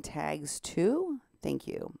Gleason tags 2. Thank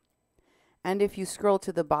you. And if you scroll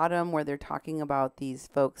to the bottom where they're talking about these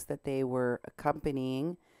folks that they were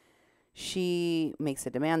accompanying, she makes a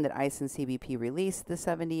demand that ICE and CBP release the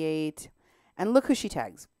 78. And look who she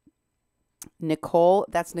tags. Nicole,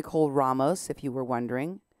 that's Nicole Ramos, if you were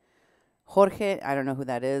wondering. Jorge, I don't know who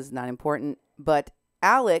that is, not important. But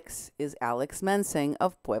Alex is Alex Mensing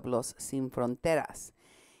of Pueblos Sin Fronteras.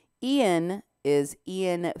 Ian is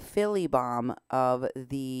Ian Phillybaum of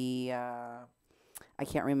the, I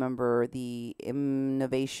can't remember, the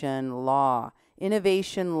Innovation Law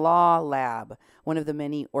Lab, one of the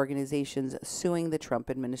many organizations suing the Trump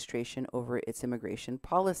administration over its immigration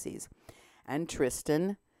policies. And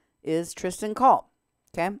Tristan is Tristan Call.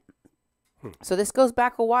 Okay? So this goes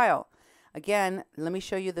back a while. Again, let me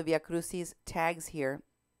show you the Via Crucis tags here.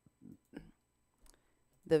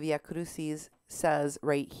 The Via Crucis says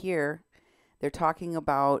right here, they're talking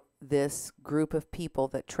about this group of people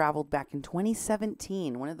that traveled back in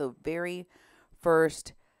 2017, one of the very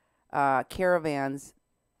first caravans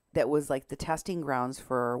that was like the testing grounds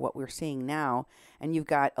for what we're seeing now. And you've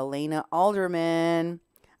got Elena Alderman.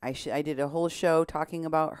 I did a whole show talking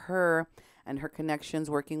about her and her connections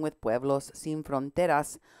working with Pueblos Sin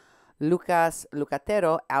Fronteras, Lucas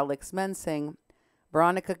Lucatero, Alex Mensing,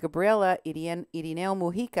 Veronica Gabriela, Irineo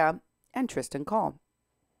Mujica, and Tristan Call.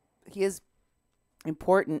 He is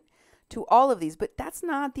important to all of these, but that's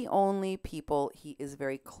not the only people he is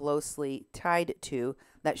very closely tied to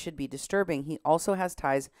that should be disturbing. He also has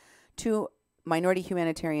ties to minority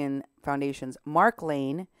humanitarian foundations. Mark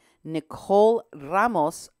Lane, Nicole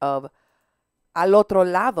Ramos of Al Otro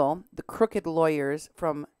Lado, the crooked lawyers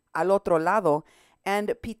from Al Otro Lado, and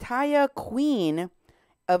Pitaya Queen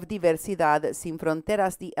of Diversidad Sin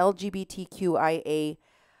Fronteras, the LGBTQIA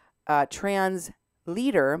trans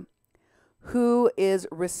leader who is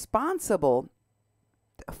responsible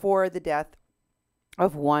for the death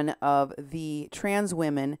of one of the trans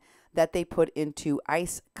women that they put into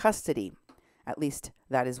ICE custody. At least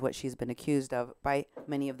that is what she's been accused of by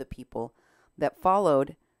many of the people that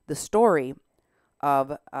followed the story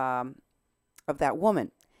of that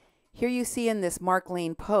woman. Here you see in this Mark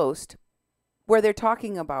Lane post where they're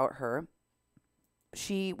talking about her.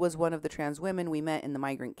 She was one of the trans women we met in the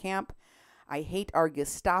migrant camp. I hate our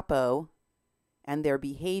Gestapo and their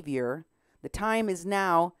behavior. The time is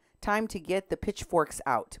now, time to get the pitchforks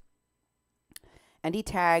out. And he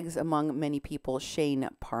tags, among many people, Shane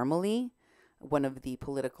Parmalee, one of the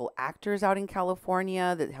political actors out in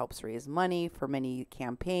California that helps raise money for many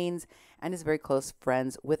campaigns and is very close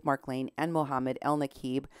friends with Mark Lane and Mohammed El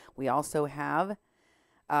Nakib. We also have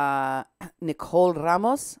Nicole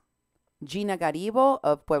Ramos, Gina Garibo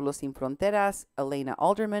of Pueblos Sin Fronteras, Elena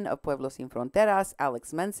Alderman of Pueblos Sin Fronteras,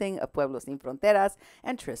 Alex Mensing of Pueblos Sin Fronteras,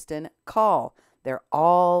 and Tristan Call. They're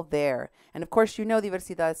all there. And of course, you know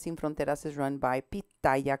Diversidad Sin Fronteras is run by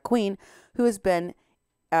Pitaya Queen, who has been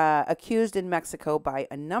accused in Mexico by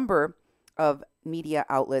a number of media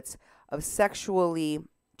outlets of sexually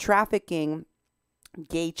trafficking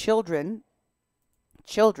gay children,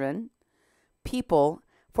 people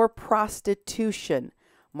for prostitution.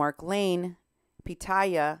 Mark Lane,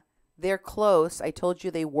 Pitaya, they're close. I told you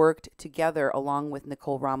they worked together along with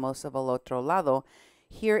Nicole Ramos of El Otro Lado.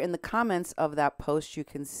 Here in the comments of that post, you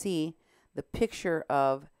can see the picture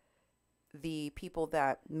of the people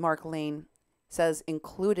that Mark Lane says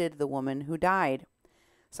included the woman who died.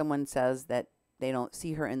 Someone says that they don't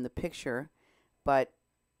see her in the picture, but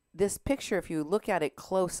this picture, if you look at it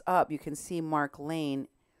close up, you can see Mark Lane.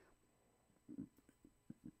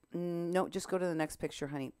 No, just go to the next picture,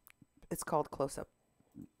 honey. It's called close up.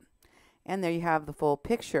 And there you have the full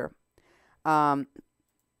picture. Mark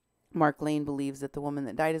Lane believes that the woman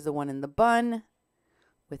that died is the one in the bun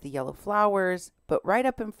with the yellow flowers, but right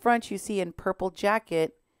up in front you see in purple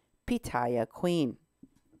jacket Pitaya Queen.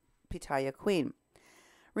 Pitaya Queen.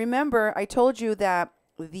 Remember, I told you that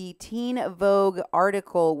the Teen Vogue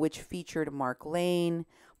article, which featured Mark Lane,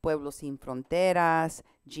 Pueblos Sin Fronteras,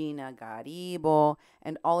 Gina Garibo,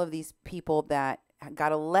 and all of these people that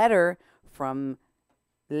got a letter from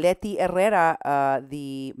Leti Herrera,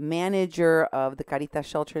 the manager of the Caritas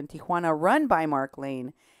shelter in Tijuana, run by Mark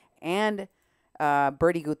Lane, and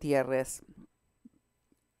Bertie Gutierrez.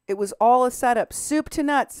 It was all a setup, soup to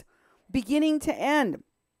nuts, beginning to end.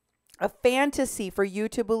 A fantasy for you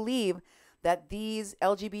to believe that these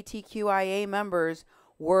LGBTQIA members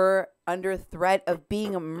were under threat of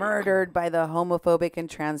being murdered by the homophobic and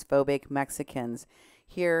transphobic Mexicans.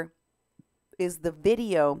 Here is the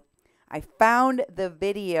video. I found the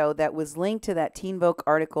video that was linked to that Teen Vogue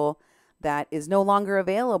article that is no longer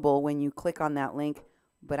available when you click on that link,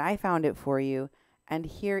 but I found it for you, and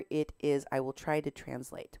here it is. I will try to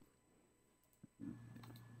translate.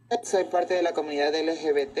 Soy parte de la comunidad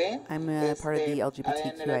LGBT. I'm part of the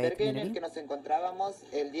LGBTQIA community.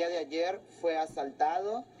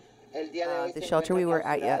 The shelter we were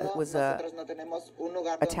at was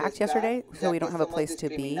attacked yesterday, so we don't have a place to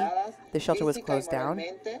be. The shelter was closed down.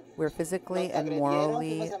 We're physically and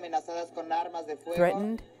morally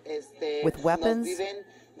threatened with weapons.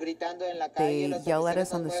 They yell at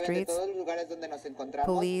us on the streets.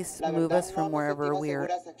 Police move us from wherever we're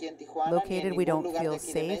located. We don't feel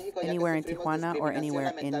safe anywhere in Tijuana or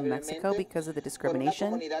anywhere in Mexico because of the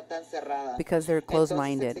discrimination, because they're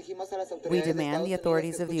closed-minded. We demand the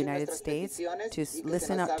authorities of the United States to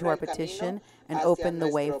listen up to our petition and open the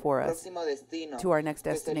way for us to our next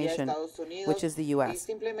destination, which is the U.S.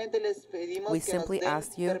 We simply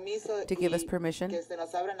ask you to give us permission,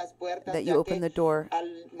 that you open the door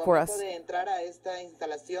for us.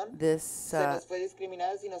 This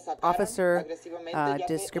officer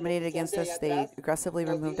discriminated against us. They aggressively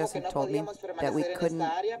removed us and told me that we couldn't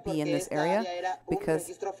be in this area because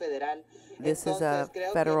this is a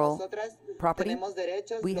federal property.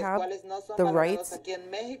 We have the rights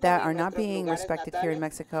that are not being respected here in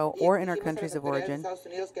Mexico or in our countries of origin,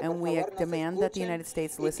 and we demand that the United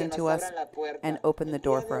States listen to us and open the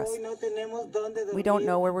door for us. We don't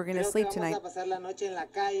know where we're going to sleep tonight.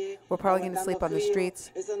 We're probably going to sleep on the streets,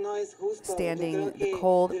 standing in the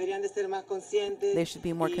cold. They should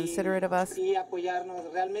be more considerate of us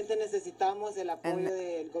and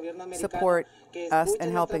support us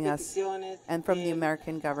and helping us, and from the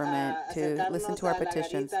American government to listen to our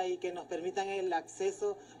petitions, to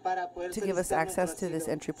give us access to this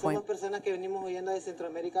entry point.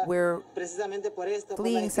 We're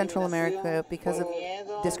fleeing Central America because of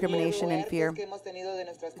discrimination and fear,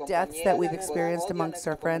 deaths that we've experienced amongst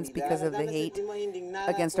our friends because of the hate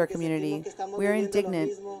against our community. We're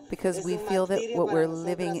indignant because we feel that what we're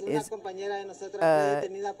living is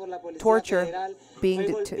torture,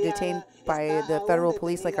 being detained by the federal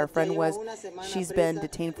police like our friend was. She's been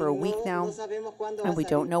detained for a week now, and we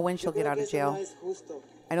don't know when she'll get out of jail.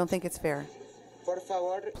 I don't think it's fair.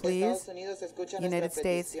 Please, United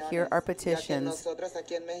States, hear our petitions.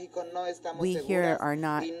 We here are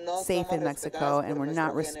not safe in Mexico, and we're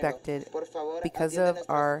not respected because of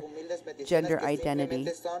our gender identity.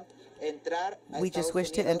 We just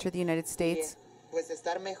wish to enter the United States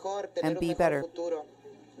and be better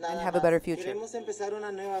and have a better future. Start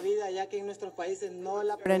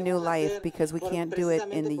a new life, because we can't do it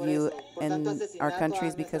in our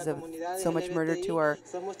countries because of so much murder to our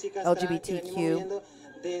LGBTQ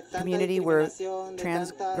community. We're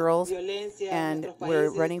trans girls, and we're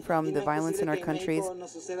running from the violence in our countries,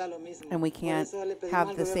 and we can't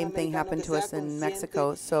have the same thing happen to us in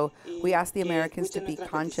Mexico. So we ask the Americans to be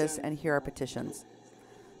conscious and hear our petitions.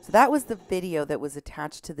 So that was the video that was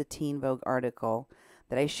attached to the Teen Vogue article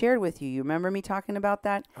that I shared with you. You remember me talking about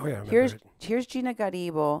that? Oh, yeah, I remember Here's Gina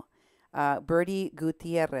Garibo, Bertie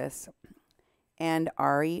Gutierrez, and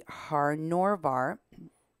Ari Harnorvar.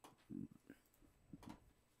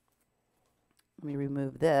 Let me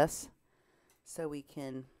remove this so we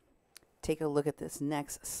can take a look at this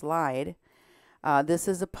next slide. This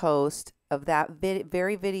is a post of that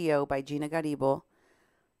very video by Gina Garibo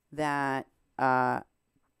that I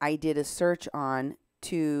did a search on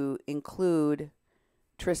to include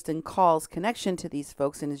Tristan Call's connection to these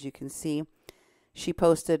folks. And as you can see, she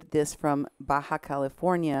posted this from Baja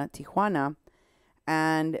California, Tijuana,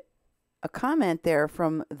 and a comment there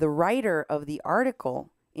from the writer of the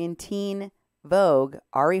article in Teen Vogue,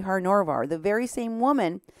 Ari Harnorvar, the very same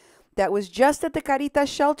woman that was just at the Caritas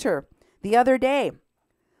shelter the other day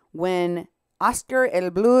when Oscar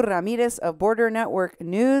El Blue Ramirez of Border Network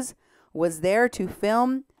News was there to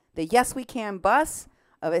film the Yes We Can bus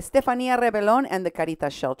of Estefania Rebelon and the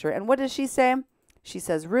Caritas shelter. And what does she say? She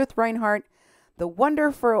says, Ruth Reinhardt, the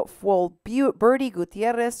wonderful Bertie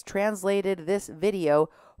Gutierrez, translated this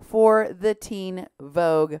video for the Teen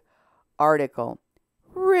Vogue article.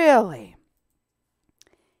 Really?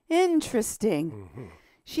 Interesting.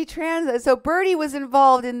 Mm-hmm. So Bertie was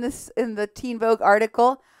involved in the Teen Vogue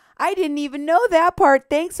article. I didn't even know that part.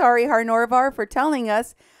 Thanks, Ari Harnorvar, for telling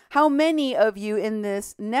us how many of you in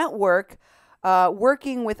this network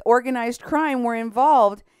working with organized crime were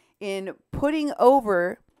involved in putting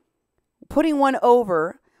one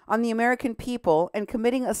over on the American people and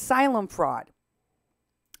committing asylum fraud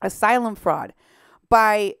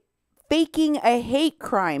by faking a hate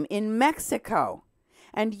crime in Mexico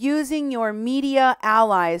and using your media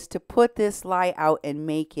allies to put this lie out and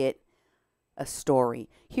make it a story.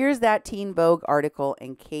 Here's that Teen Vogue article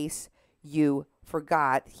in case you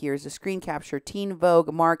forgot. Here's a screen capture. Teen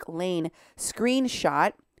Vogue Mark Lane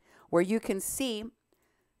screenshot where you can see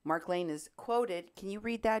Mark Lane is quoted. Can you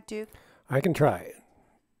read that, Duke? I can try.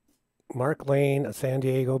 Mark Lane, a San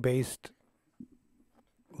Diego-based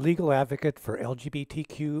legal advocate for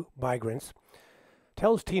LGBTQ migrants,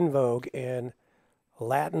 tells Teen Vogue in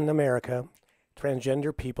Latin America,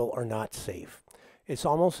 transgender people are not safe. It's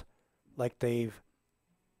almost like they're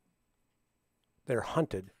they're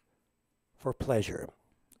hunted for pleasure.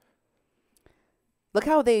 Look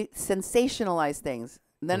how they sensationalize things.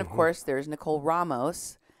 And then, of course, there's Nicole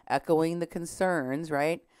Ramos echoing the concerns,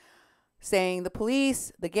 right? Saying the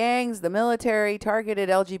police, the gangs, the military targeted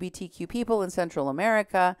LGBTQ people in Central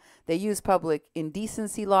America. They use public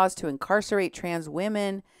indecency laws to incarcerate trans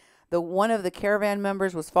women. One of the caravan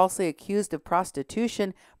members was falsely accused of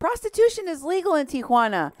prostitution. Prostitution is legal in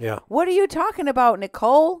Tijuana. Yeah. What are you talking about,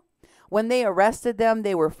 Nicole? When they arrested them,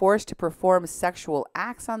 they were forced to perform sexual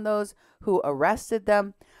acts on those who arrested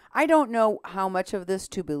them. I don't know how much of this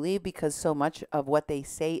to believe because so much of what they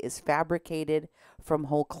say is fabricated from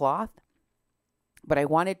whole cloth. But I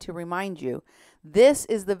wanted to remind you, this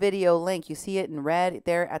is the video link. You see it in red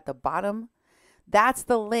there at the bottom? That's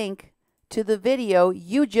the link to the video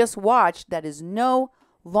you just watched that is no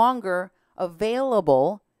longer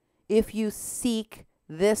available if you seek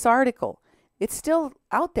this article. It's still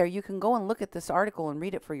out there. You can go and look at this article and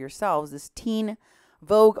read it for yourselves. This Teen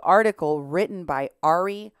Vogue article written by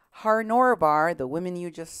Ari Harnorbar, the women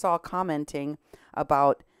you just saw commenting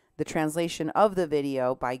about the translation of the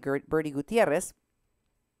video by Bertie Gutierrez.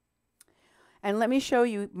 And let me show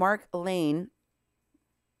you, Mark Lane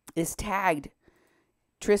is tagged.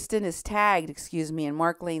 Tristan is tagged, in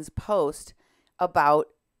Mark Lane's post about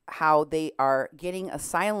how they are getting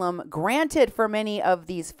asylum granted for many of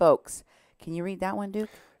these folks. Can you read that one, Duke?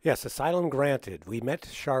 Yes, asylum granted. We met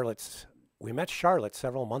Charlotte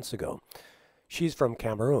several months ago. She's from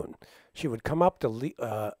Cameroon. She would come up the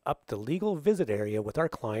legal visit area with our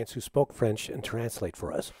clients who spoke French and translate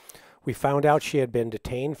for us. We found out she had been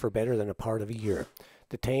detained for better than a part of a year.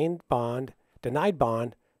 Denied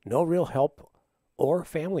bond, no real help or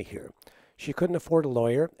family here. She couldn't afford a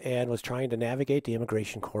lawyer and was trying to navigate the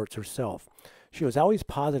immigration courts herself. She was always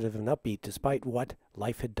positive and upbeat despite what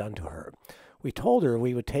life had done to her. We told her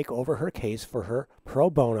we would take over her case for her pro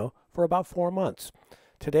bono for about 4 months.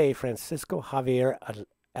 Today, Francisco Javier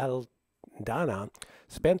Aldana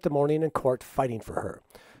spent the morning in court fighting for her.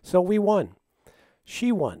 So we won.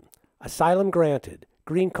 She won. Asylum granted,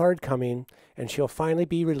 green card coming, and she'll finally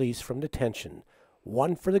be released from detention.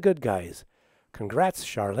 One for the good guys. Congrats,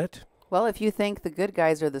 Charlotte. Well, if you think the good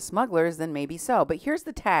guys are the smugglers, then maybe so. But here's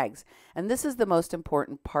the tags, and this is the most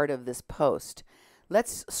important part of this post.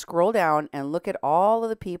 Let's scroll down and look at all of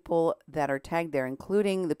the people that are tagged there,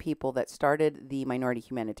 including the people that started the Minority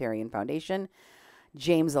Humanitarian Foundation.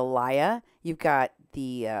 James Alaya. You've got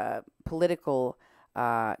the political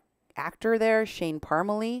actor there, Shane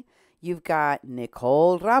Parmalee. You've got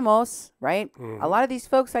Nicole Ramos, right? A lot of these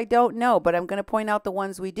folks I don't know, but I'm going to point out the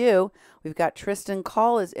ones we do. We've got Tristan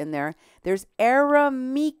Call is in there. There's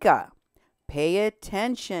Aramika. Pay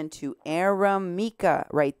attention to Aramika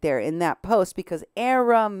right there in that post because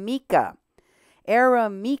Aramika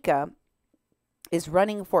is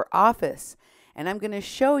running for office. And I'm going to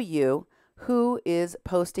show you who is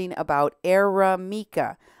posting about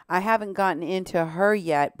Aramika. I haven't gotten into her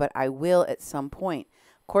yet, but I will at some point.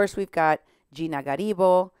 Of course, we've got Gina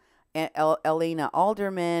Garibo, Elena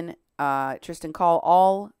Alderman, Tristan Call,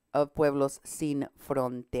 all of Pueblos Sin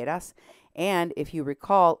Fronteras. And if you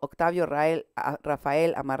recall, Octavio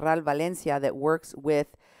Rafael Amarral Valencia that works with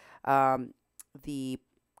the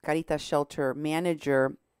Caritas Shelter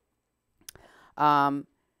manager and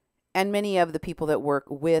many of the people that work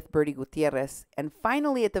with Bertie Gutierrez. And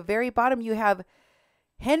finally, at the very bottom, you have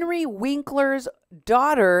Henry Winkler's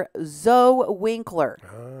daughter, Zoe Winkler.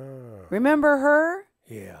 Remember her?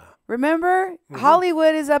 Yeah. Remember?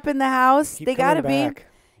 Hollywood is up in the house. Keep they got to be. back.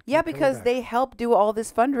 Yeah, because they help do all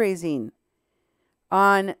this fundraising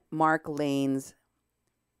on Mark Lane's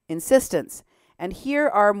insistence. And here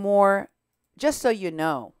are more, just so you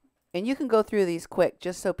know. And you can go through these quick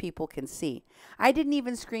just so people can see. I didn't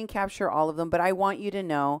even screen capture all of them, but I want you to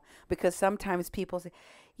know because sometimes people say,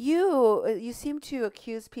 you seem to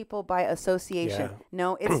accuse people by association. Yeah.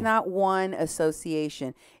 No, it's not one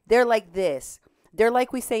association. They're like this. They're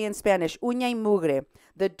like we say in Spanish, uña y mugre,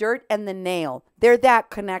 the dirt and the nail. They're that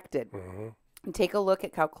connected. And take a look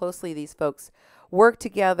at how closely these folks work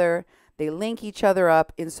together. They link each other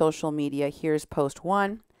up in social media. Here's post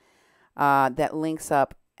 1 that links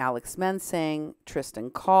up Alex Mensing, Tristan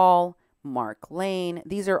Call, Mark Lane.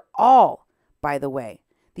 These are all, by the way,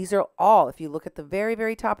 these are all, if you look at the very,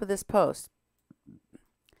 very top of this post,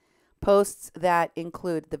 posts that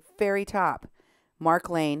include the very top, Mark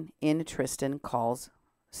Lane in Tristan Call's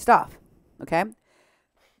stuff. Okay?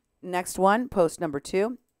 Next one, post number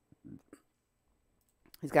 2.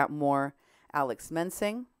 He's got more Alex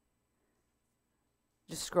Mensing.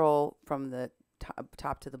 Just scroll from the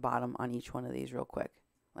top to the bottom on each one of these real quick,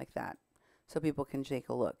 like that, so people can take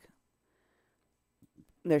a look.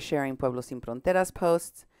 They're sharing Pueblos Sin Fronteras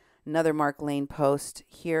posts. Another Mark Lane post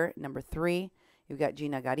here, number 3. You've got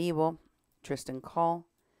Gina Garibo, Tristan Call.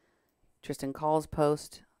 Tristan Call's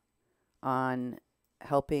post on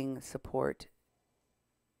helping support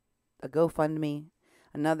a GoFundMe.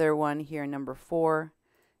 Another one here, number 4.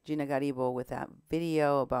 Gina Garibo with that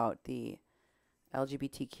video about the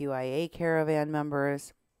LGBTQIA caravan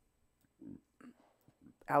members.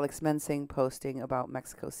 Alex Mensing posting about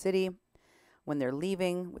Mexico City when they're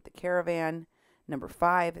leaving with the caravan. Number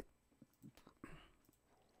 5.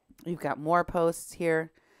 You've got more posts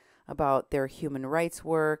here about their human rights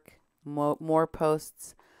work. More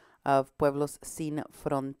posts of Pueblos Sin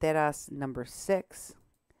Fronteras, number 6.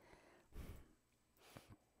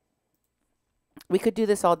 We could do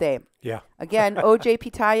this all day. Yeah. Again, OJ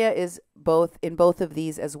Pitaya is in both of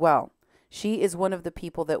these as well. She is one of the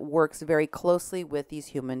people that works very closely with these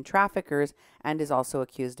human traffickers and is also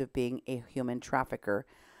accused of being a human trafficker,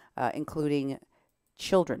 including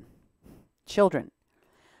children. Children.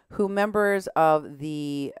 Who members of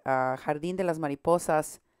the Jardín de las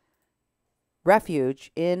Mariposas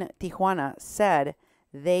refuge in Tijuana said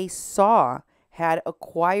they had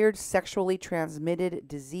acquired sexually transmitted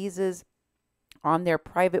diseases on their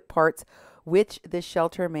private parts, which the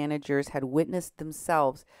shelter managers had witnessed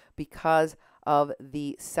themselves because of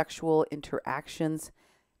the sexual interactions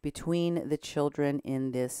between the children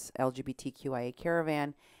in this LGBTQIA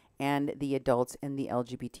caravan and the adults in the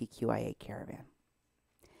LGBTQIA caravan.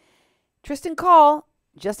 Tristan Call,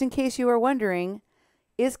 just in case you are wondering,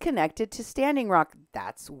 is connected to Standing Rock.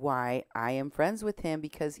 That's why I am friends with him,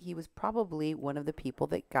 because he was probably one of the people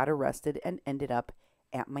that got arrested and ended up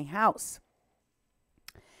at my house.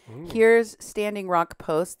 Here's Standing Rock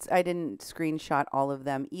posts. I didn't screenshot all of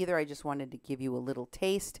them either. I just wanted to give you a little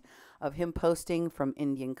taste of him posting from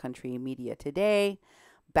Indian Country Media Today.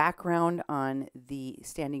 Background on the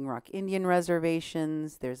Standing Rock Indian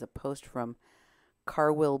reservations. There's a post from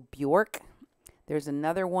Carwill Bjork. There's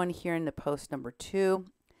another one here in the post number 2.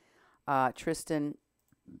 Tristan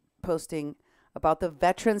posting about the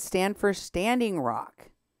Veterans Stand for Standing Rock.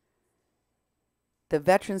 The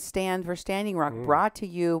Veterans Stand for Standing Rock, brought to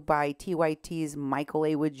you by TYT's Michael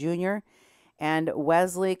A. Wood Jr. and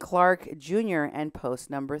Wesley Clark Jr. And post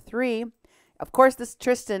number 3. Of course, this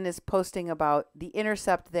Tristan is posting about the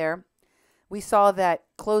Intercept there. We saw that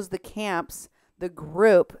Close the Camps, the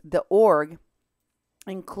group, the org,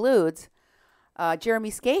 includes Jeremy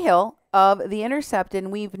Scahill of the Intercept.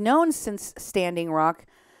 And we've known since Standing Rock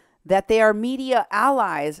that they are media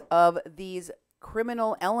allies of these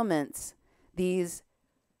criminal elements, these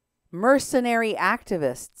mercenary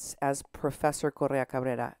activists, as Professor Correa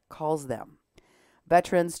Cabrera calls them.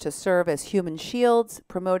 Veterans to serve as human shields,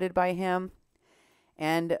 promoted by him.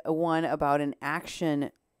 And one about an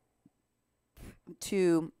action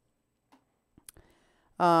to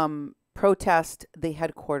protest the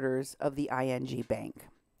headquarters of the ING Bank.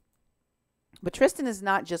 But Tristan is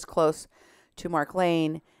not just close to Mark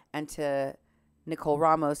Lane and to Nicole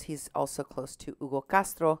Ramos. He's also close to Hugo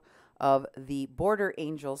Castro of the Border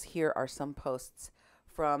Angels. Here are some posts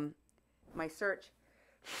from my search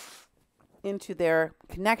into their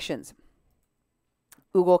connections.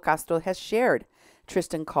 Hugo Castro has shared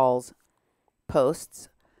Tristan Call's posts.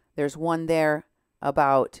 There's one there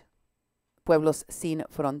about Pueblos Sin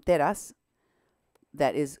Fronteras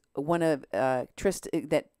that is one of Tristan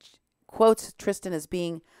that quotes Tristan as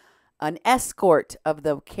being an escort of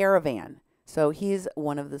the caravan. So he's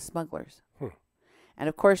one of the smugglers. And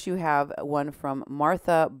of course, you have one from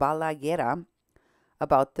Martha Balaguera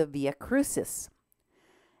about the Via Crucis.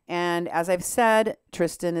 And as I've said,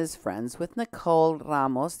 Tristan is friends with Nicole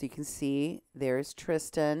Ramos. You can see there's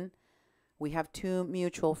Tristan. We have 2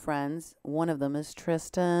 mutual friends. One of them is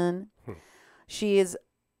Tristan. She is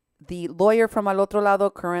the lawyer from Al Otro Lado,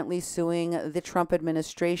 currently suing the Trump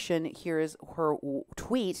administration. Here is her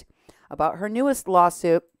tweet about her newest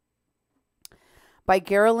lawsuit by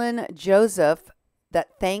Carolyn Joseph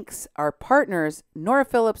that thanks our partners, Nora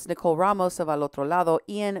Phillips, Nicole Ramos of Al Otro Lado,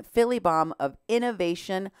 Ian Phillybaum of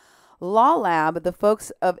Innovation Law Lab, the folks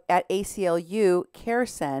at ACLU,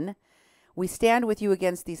 CareSen. We stand with you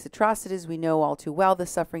against these atrocities. We know all too well the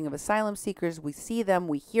suffering of asylum seekers. We see them.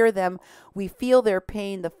 We hear them. We feel their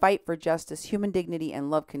pain. The fight for justice, human dignity, and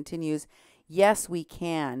love continues. Yes, we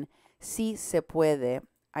can. Si se puede.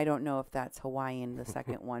 I don't know if that's Hawaiian, the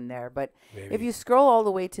second one there. But maybe. If you scroll all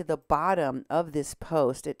the way to the bottom of this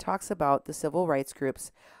post, it talks about the civil rights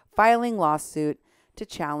groups filing lawsuit to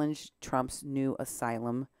challenge Trump's new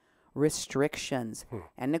asylum restrictions.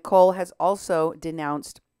 And Nicole has also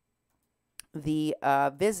denounced the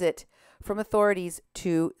visit from authorities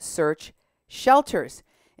to search shelters.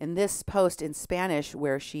 in this post in Spanish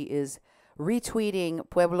where she is retweeting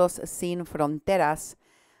Pueblos sin Fronteras,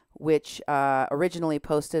 which originally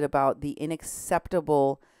posted about the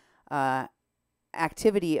unacceptable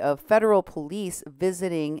activity of federal police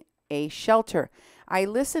visiting a shelter. I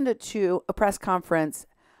listened to a press conference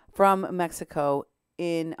from Mexico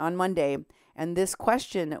on Monday, and this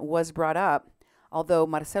question was brought up, although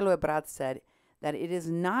Marcelo Ebrard said that it is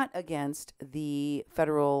not against the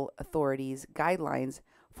federal authorities' guidelines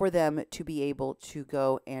for them to be able to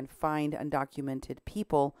go and find undocumented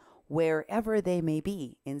people wherever they may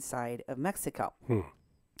be inside of Mexico.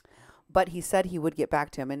 But he said he would get back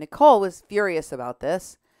to him. And Nicole was furious about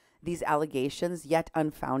this, these allegations, yet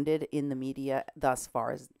unfounded in the media thus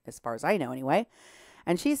far, as far as I know anyway.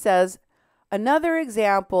 And she says, another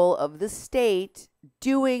example of the state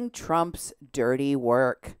doing Trump's dirty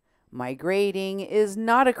work. Migrating is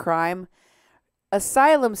not a crime.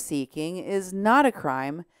 Asylum seeking is not a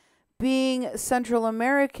crime. Being Central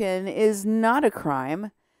American is not a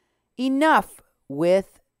crime. Enough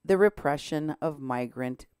with the repression of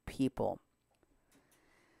migrant people.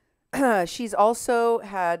 She's also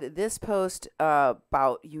had this post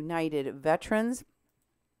about United Veterans.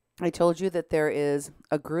 I told you that there is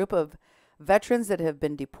a group of veterans that have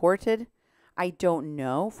been deported. I don't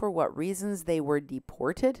know for what reasons they were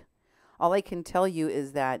deported. All I can tell you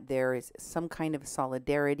is that there is some kind of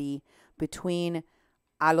solidarity between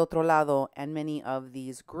Al Otro Lado and many of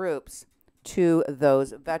these groups to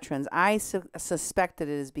those veterans. I suspect that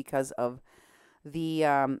it is because of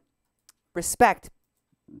the respect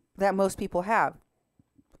that most people have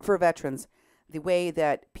for veterans, the way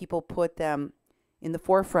that people put them in the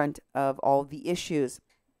forefront of all the issues.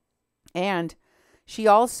 And she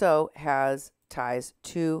also has ties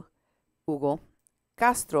to Hugo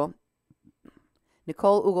Castro,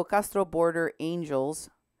 Nicole Hugo Castro Border Angels.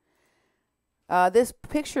 This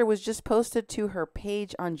picture was just posted to her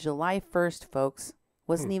page on July 1st, folks.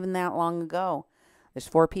 Wasn't even that long ago. There's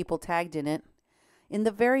 4 people tagged in it. In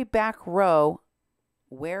the very back row,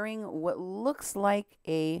 wearing what looks like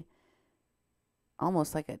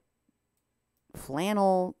almost like a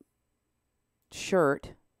flannel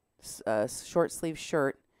shirt, short sleeve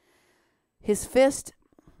shirt, his fist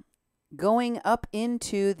going up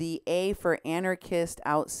into the A for anarchist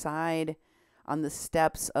outside on the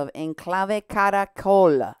steps of Enclave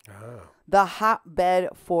Caracol, the hotbed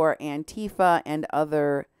for Antifa and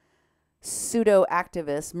other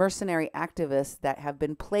pseudo-activists, mercenary activists that have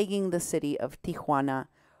been plaguing the city of Tijuana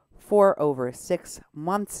for over 6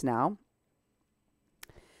 months now.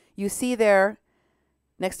 You see there,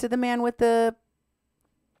 next to the man with the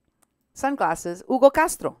sunglasses, Hugo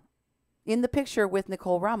Castro, in the picture with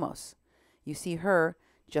Nicole Ramos. You see her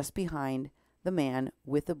just behind the man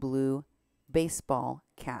with the blue baseball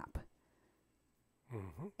cap.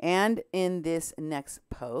 And in this next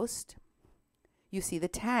post, you see the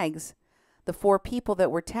tags, the 4 people that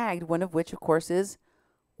were tagged, one of which, of course, is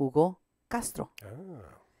Hugo Castro.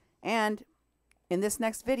 And in this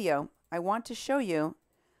next video, I want to show you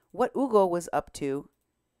what Hugo was up to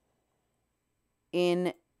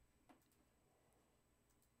in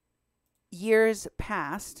years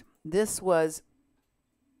past. This was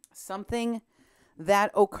something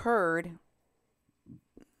that occurred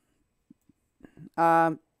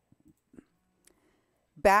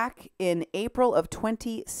back in April of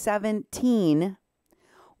 2017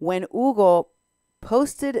 when Hugo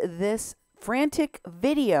posted this frantic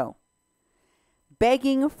video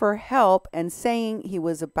begging for help and saying he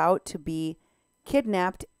was about to be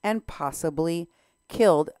kidnapped and possibly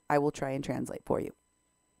killed. I will try and translate for you.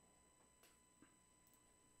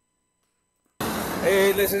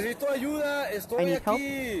 I need help.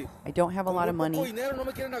 I don't have a lot of money.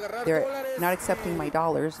 They're not accepting my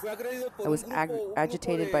dollars. I was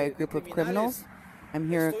agitated by a group of criminals. I'm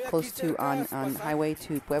here close to on highway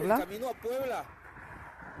to Puebla.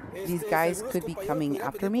 These guys could be coming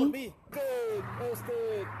after me.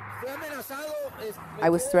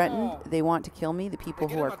 I was threatened. They want to kill me, the people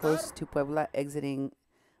who are close to Puebla exiting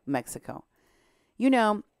Mexico. You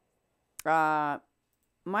know,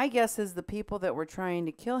 my guess is the people that were trying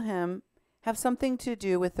to kill him have something to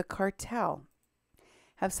do with the cartel,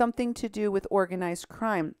 have something to do with organized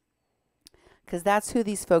crime, because that's who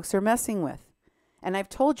these folks are messing with. And I've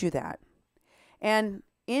told you that. And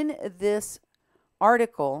in this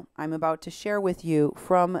article I'm about to share with you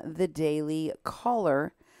from the Daily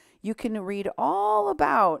Caller, you can read all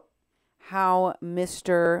about how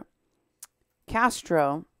Mr.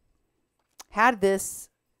 Castro had this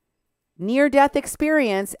near-death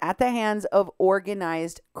experience at the hands of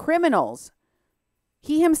organized criminals.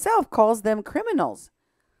 He himself calls them criminals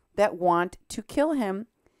that want to kill him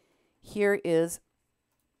here is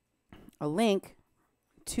a link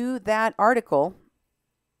to that article.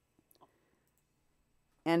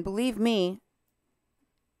 And believe me,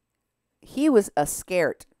 he was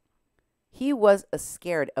scared. He was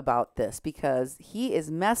scared about this because he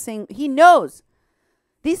is messing. He knows.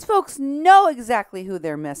 These folks know exactly who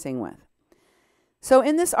they're messing with. So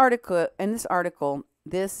in this article,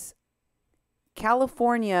 this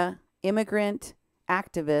California immigrant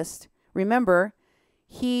activist, remember,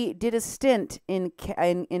 he did a stint in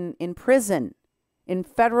prison, in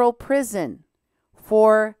federal prison,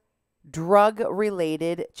 for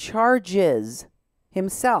drug-related charges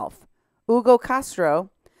himself. Hugo Castro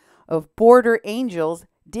of Border Angels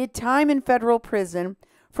did time in federal prison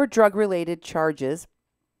for drug-related charges,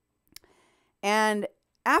 and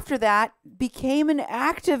after that became an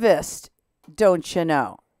activist, don't you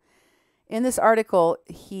know? In this article,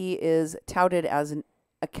 he is touted as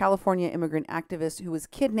a California immigrant activist who was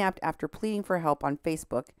kidnapped after pleading for help on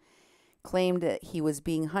Facebook, claimed that he was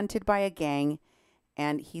being hunted by a gang,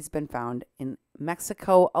 and he's been found in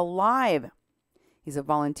Mexico alive. He's a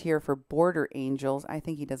volunteer for Border Angels. I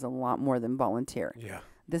think he does a lot more than volunteer. Yeah.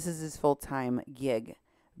 This is his full-time gig,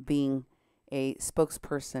 being a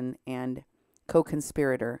spokesperson and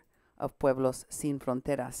co-conspirator of Pueblos Sin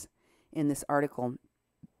Fronteras. In this article,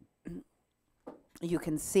 you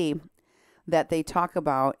can see that they talk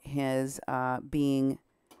about his being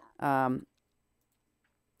in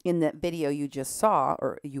that video you just saw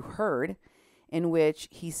or you heard, in which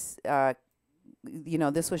he's,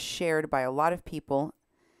 this was shared by a lot of people,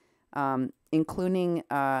 including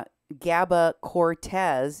Gaba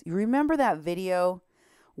Cortez. You remember that video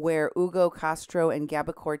where Hugo Castro and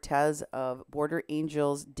Gaba Cortez of Border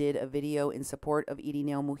Angels did a video in support of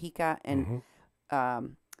Irineo Mujica and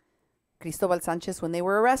Cristobal Sanchez when they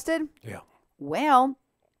were arrested? Yeah. Well,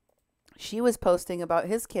 she was posting about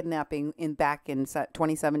his kidnapping back in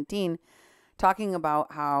 2017, talking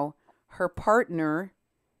about how her partner,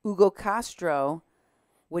 Hugo Castro,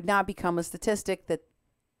 would not become a statistic, that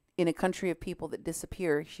in a country of people that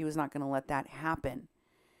disappear, she was not going to let that happen.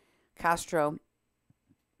 Castro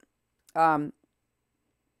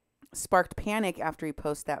sparked panic after he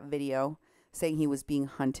posted that video saying he was being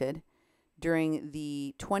hunted. During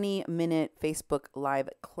the 20-minute Facebook Live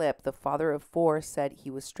clip, the father of four said he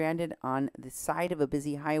was stranded on the side of a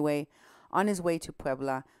busy highway on his way to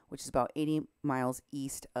Puebla, which is about 80 miles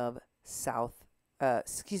east of southeast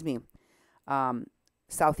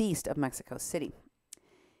of Mexico City.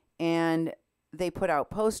 And they put out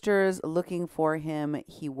posters looking for him.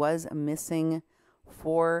 He was missing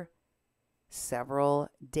for several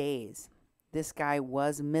days. This guy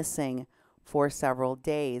was missing for several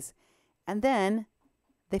days. And then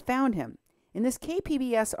they found him. In this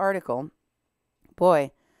KPBS article,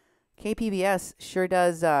 boy, KPBS sure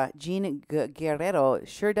does, Gina Guerrero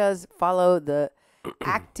sure does follow the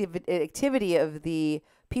activity of the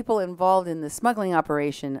people involved in the smuggling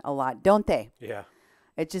operation a lot, don't they? Yeah.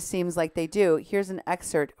 It just seems like they do. Here's an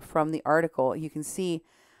excerpt from the article. You can see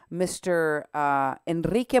Mr.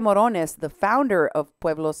 Enrique Moronoes, the founder of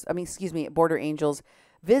Border Angels,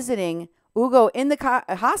 visiting Hugo in the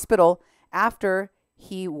hospital after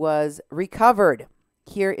he was recovered.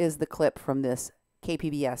 Here is the clip from this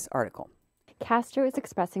KPBS article. Castro is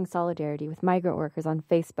expressing solidarity with migrant workers on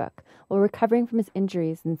Facebook while recovering from his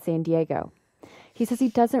injuries in San Diego. He says he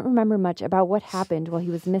doesn't remember much about what happened while he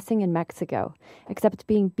was missing in Mexico, except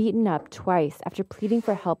being beaten up twice after pleading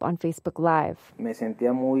for help on Facebook Live. Me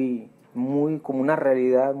sentía muy como una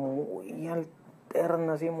realidad muy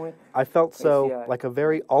alterna, así muy. I felt so like a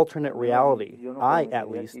very alternate reality. I,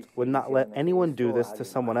 at least, would not let anyone do this to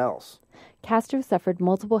someone else. Castro suffered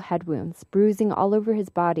multiple head wounds, bruising all over his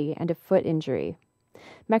body, and a foot injury.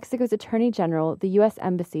 Mexico's Attorney General, the U.S.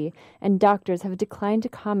 Embassy, and doctors have declined to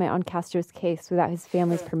comment on Castro's case without his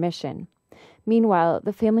family's permission. Meanwhile,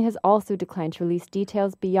 the family has also declined to release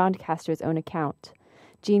details beyond Castro's own account.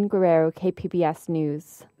 Jean Guerrero, KPBS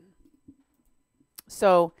News.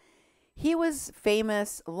 So he was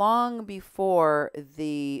famous long before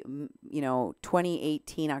the,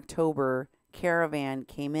 2018 October caravan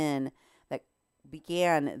came in that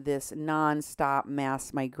began this nonstop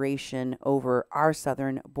mass migration over our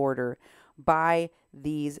southern border by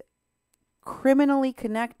these criminally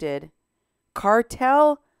connected,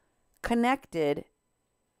 cartel-connected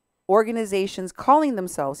organizations calling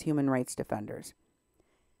themselves human rights defenders.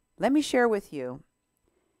 Let me share with you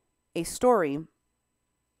a story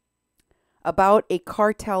about a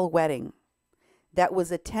cartel wedding that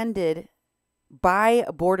was attended by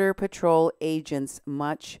Border Patrol agents,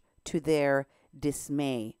 much to their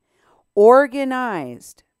dismay.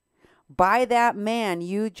 Organized by that man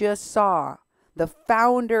you just saw, the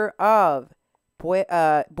founder of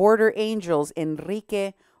Border Angels,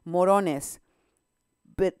 Enrique Moronoes.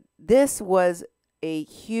 But this was a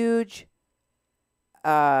huge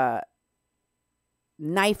knife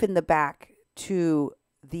in the back to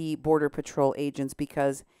the Border Patrol agents,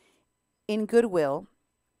 because in goodwill,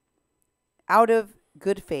 out of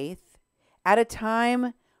good faith, at a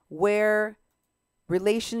time where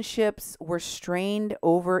relationships were strained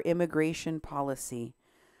over immigration policy,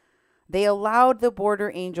 they allowed the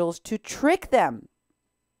Border Angels to trick them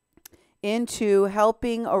into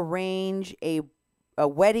helping arrange a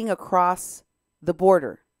wedding across the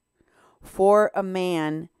border for a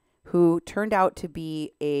man who turned out to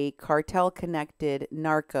be a cartel-connected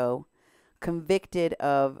narco convicted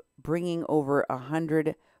of bringing over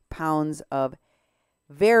 100 pounds of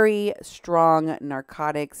very strong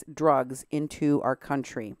narcotics drugs into our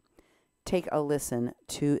country. Take a listen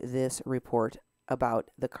to this report about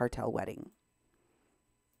the cartel wedding.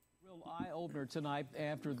 Eye-opener tonight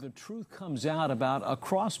after the truth comes out about a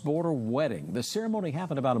cross-border wedding. The ceremony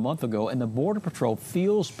happened about a month ago, and the Border Patrol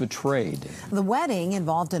feels betrayed. The wedding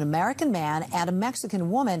involved an American man and a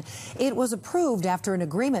Mexican woman. It was approved after an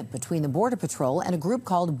agreement between the Border Patrol and a group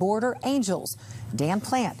called Border Angels. Dan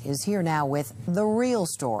Plant is here now with the real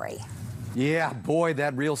story. Yeah, boy,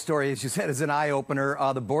 that real story, as you said, is an eye-opener.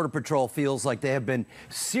 The Border Patrol feels like they have been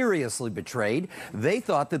seriously betrayed. They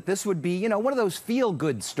thought that this would be, one of those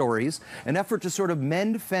feel-good stories, an effort to sort of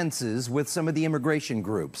mend fences with some of the immigration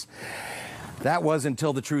groups. That was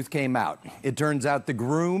until the truth came out. It turns out the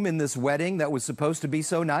groom in this wedding that was supposed to be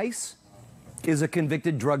so nice is a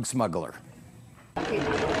convicted drug smuggler.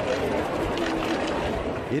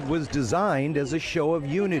 It was designed as a show of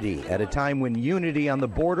unity at a time when unity on the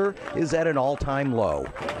border is at an all-time low.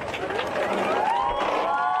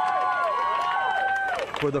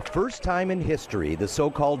 For the first time in history, the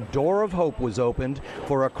so-called Door of Hope was opened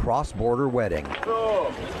for a cross-border wedding.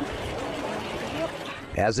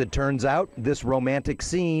 As it turns out, this romantic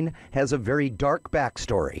scene has a very dark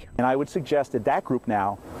backstory. And I would suggest that that group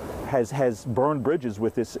now has burned bridges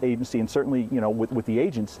with this agency, and certainly, with the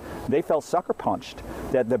agents. They felt sucker punched.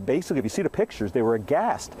 That basically, if you see the pictures, they were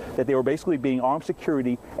aghast that they were basically being armed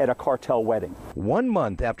security at a cartel wedding. 1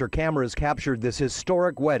 month after cameras captured this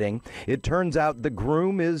historic wedding, it turns out the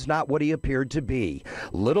groom is not what he appeared to be.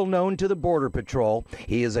 Little known to the Border Patrol,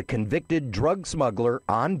 he is a convicted drug smuggler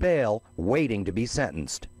on bail, waiting to be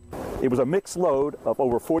sentenced. It was a mixed load of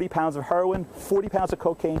over 40 pounds of heroin, 40 pounds of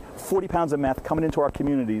cocaine, 40 pounds of meth coming into our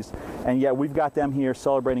communities, and yet we've got them here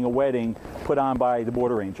celebrating a wedding put on by the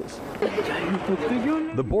Border Angels.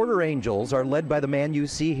 The Border Angels are led by the man you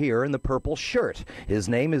see here in the purple shirt. His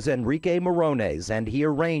name is Enrique Moronoes, and he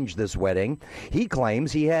arranged this wedding. He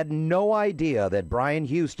claims he had no idea that Brian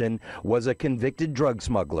Houston was a convicted drug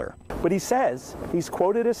smuggler. But he says, he's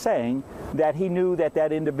quoted as saying, that he knew that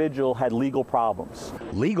that individual had legal problems.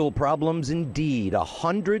 Legal problems indeed.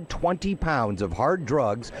 120 pounds of hard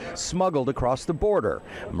drugs smuggled across the border.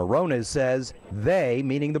 Morones says they,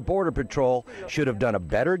 meaning the Border Patrol, should have done a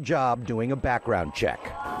better job doing a background check.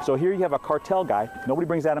 So here you have a cartel guy, nobody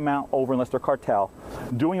brings that amount over unless they're cartel,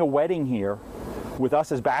 doing a wedding here with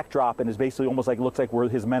us as backdrop, and is basically almost like, looks like we're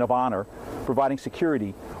his men of honor, providing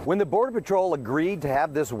security. When the Border Patrol agreed to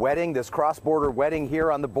have this wedding, this cross-border wedding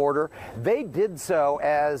here on the border, they did so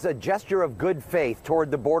as a gesture of good faith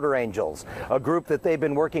toward the Border Angels, a group that they've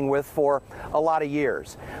been working with for a lot of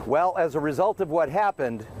years. Well, as a result of what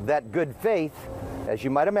happened, that good faith, as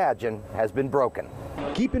you might imagine, has been broken.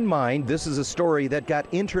 Keep in mind, this is a story that got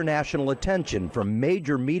international attention from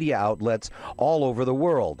major media outlets all over the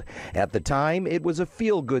world. At the time, it was a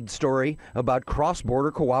feel-good story about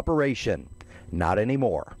cross-border cooperation. Not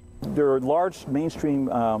anymore. There are large mainstream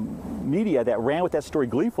media that ran with that story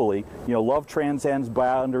gleefully. Love transcends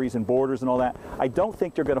boundaries and borders and all that. I don't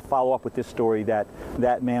think they're going to follow up with this story that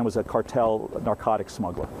that man was a cartel narcotics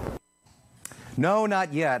smuggler. No,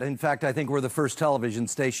 not yet. In fact, I think we're the first television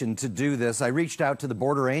station to do this. I reached out to the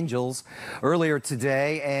Border Angels earlier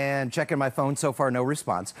today, and checking my phone, so far no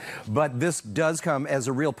response. But this does come as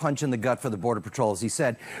a real punch in the gut for the Border Patrol. As he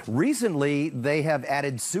said, recently they have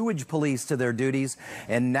added sewage police to their duties,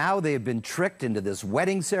 and now they have been tricked into this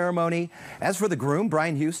wedding ceremony. As for the groom,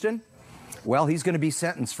 Brian Houston, well, he's going to be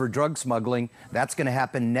sentenced for drug smuggling. That's going to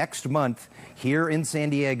happen next month here in San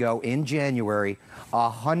Diego in January.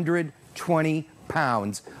 120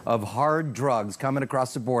 pounds of hard drugs coming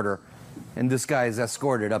across the border, and this guy is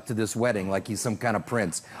escorted up to this wedding like he's some kind of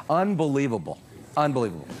prince. Unbelievable.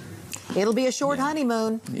 Unbelievable. It'll be a short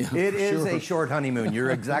honeymoon. Yeah, it is a short honeymoon. You're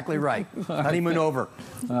exactly right. Honeymoon over.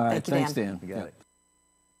 All right. Thank you, Thanks, Dan. You got it.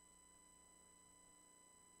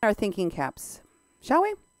 Our thinking caps, shall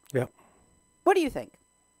we? Yeah. What do you think?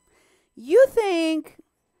 You think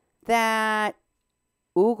that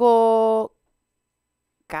Hugo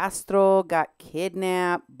Castro got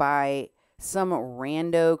kidnapped by some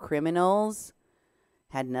rando criminals?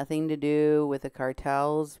 Had nothing to do with the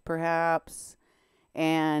cartels, perhaps,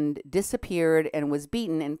 and disappeared and was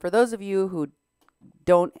beaten. And for those of you who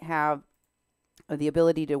don't have the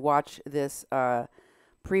ability to watch this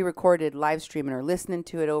pre-recorded live stream and are listening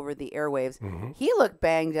to it over the airwaves, he looked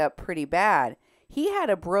banged up pretty bad. He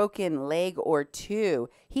had a broken leg or two.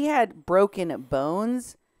 He had broken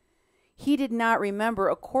bones. He did not remember,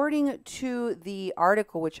 according to the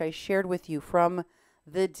article which I shared with you from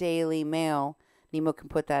the Daily Mail. Nemo can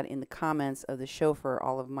put that in the comments of the show for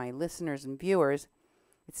all of my listeners and viewers.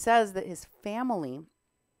 It says that his family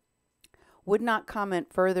would not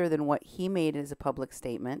comment further than what he made as a public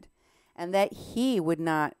statement, and that he would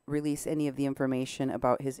not release any of the information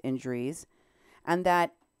about his injuries, and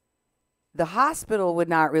that the hospital would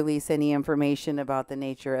not release any information about the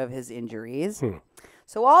nature of his injuries.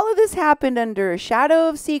 So all of this happened under a shadow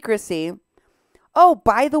of secrecy. Oh,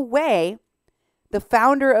 by the way, the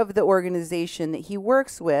founder of the organization that he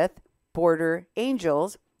works with, Border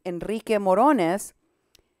Angels, Enrique Moronoes,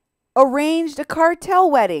 arranged a cartel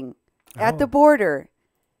wedding at the border.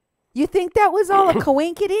 You think that was all a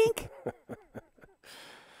coinkydink?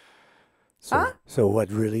 So what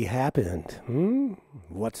really happened?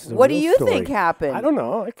 What do you think happened? I don't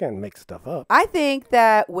know. I can't make stuff up. I think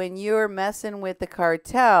that when you're messing with the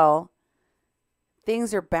cartel,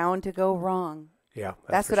 things are bound to go wrong. Yeah,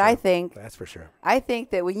 that's what I think. That's for sure. I think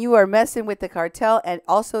that when you are messing with the cartel and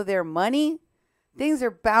also their money, things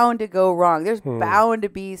are bound to go wrong. There's bound to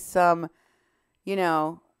be some,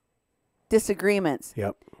 disagreements.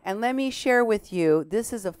 Yep. And let me share with you,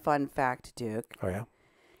 this is a fun fact, Duke. Oh, yeah?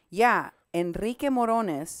 Yeah. Enrique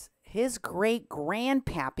Moronoes, his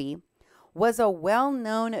great-grandpappy, was a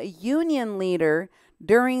well-known union leader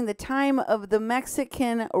during the time of the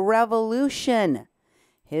Mexican Revolution.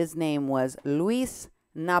 His name was Luis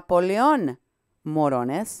Napoleon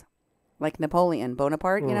Morones, like Napoleon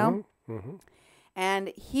Bonaparte, you know?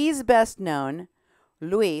 And he's best known,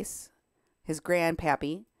 Luis, his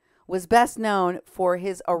grandpappy, was best known for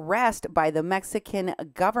his arrest by the Mexican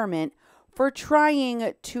government for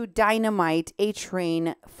trying to dynamite a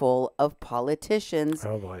train full of politicians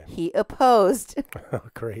he opposed.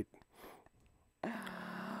 Great.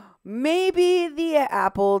 Maybe the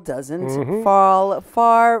apple doesn't fall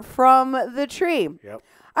far from the tree. Yep.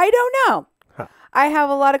 I don't know. I have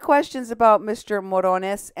a lot of questions about Mr.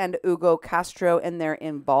 Morones and Hugo Castro and their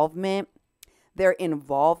involvement.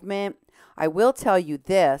 I will tell you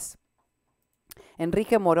this.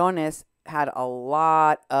 Enrique Moronoes had a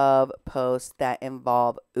lot of posts that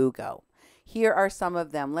involve Hugo. Here are some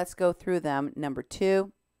of them. Let's go through them. Number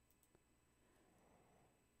 2.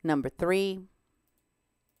 Number 3.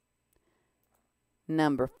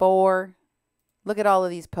 Number 4. Look at all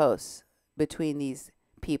of these posts between these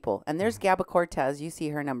people. And there's Gaba Cortez. You see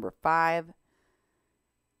her number 5.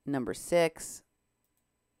 Number 6.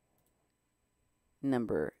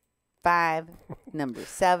 Number 5. Number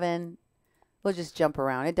 7. We'll just jump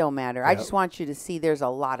around. It don't matter. Yep. I just want you to see there's a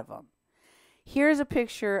lot of them. Here's a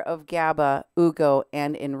picture of Gaba, Hugo,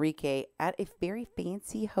 and Enrique at a very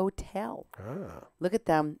fancy hotel. Look at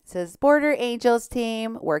them. It says, Border Angels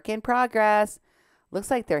team, work in progress.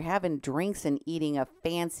 Looks like they're having drinks and eating a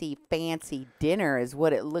fancy, fancy dinner is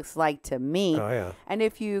what it looks like to me. Oh, yeah. And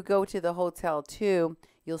if you go to the hotel, too,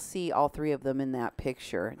 you'll see all 3 of them in that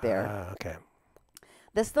picture there. Okay.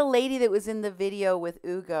 That's the lady that was in the video with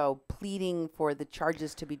Hugo pleading for the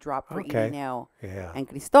charges to be dropped for Irineo and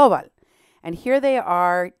Cristobal. And here they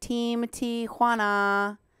are, Team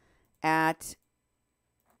Tijuana at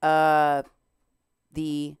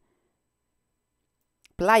the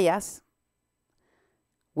Playas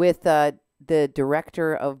with the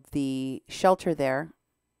director of the shelter there.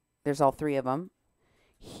 There's all 3 of them.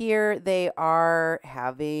 Here they are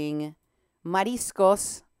having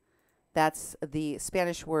mariscos. That's the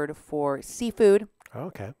Spanish word for seafood.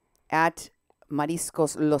 Okay. At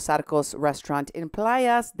Mariscos Los Arcos restaurant in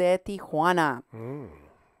Playas de Tijuana.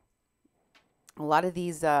 A lot of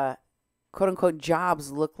these quote-unquote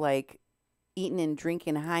jobs look like eating and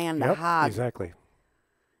drinking high on the hog. Exactly.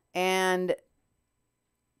 And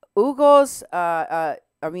Enrique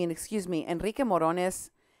Moronoes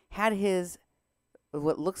had his,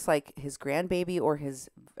 what looks like his grandbaby or his,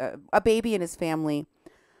 a baby in his family,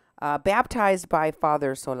 baptized by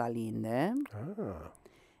Father Solalinde.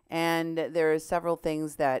 And there are several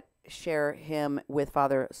things that share him with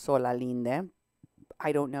Father Solalinde.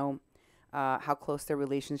 I don't know how close their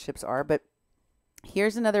relationships are. But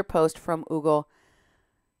here's another post from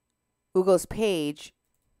Hugo's page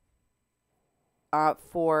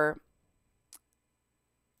for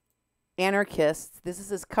anarchists. This is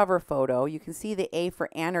his cover photo. You can see the A for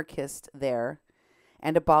anarchist there,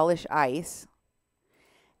 and abolish ICE.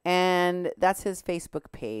 And that's his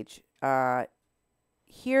Facebook page.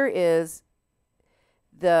 Here is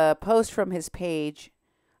the post from his page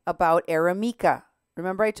about Aramika.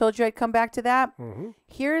 Remember I told you I'd come back to that? Mm-hmm.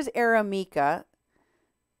 Here's Aramika.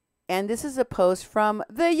 And this is a post from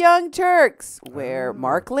The Young Turks, where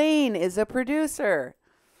Mark Lane is a producer.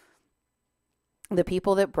 The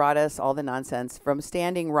people that brought us all the nonsense from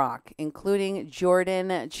Standing Rock, including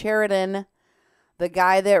Jordan Sheridan, the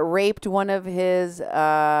guy that raped one of his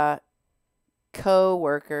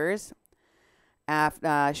co-workers,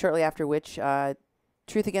 shortly after which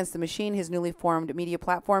Truth Against the Machine, his newly formed media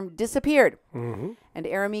platform, disappeared. Mm-hmm. And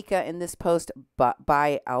Aramika, in this post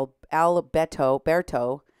by Alberto,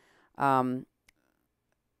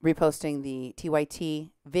 reposting the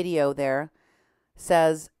TYT video there,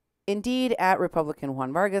 says, indeed, at Republican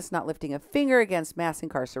Juan Vargas, not lifting a finger against mass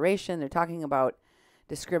incarceration. They're talking about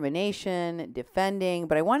discrimination, defending.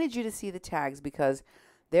 But I wanted you to see the tags because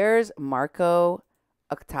there's Marco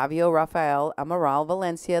Octavio Rafael Amaral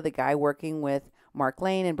Valencia, the guy working with Mark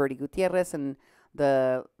Lane and Bertie Gutierrez and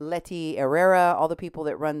the Leti Herrera, all the people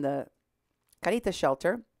that run the Carita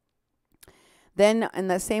shelter. Then in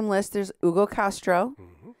the same list, there's Hugo Castro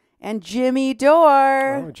and Jimmy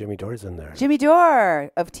Dore. Oh, Jimmy Dore's in there. Jimmy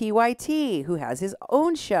Dore of TYT, who has his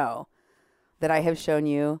own show that I have shown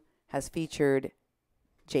you, has featured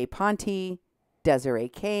Jay Ponte, Desiree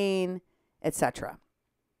Kane, etc.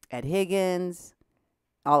 Ed Higgins,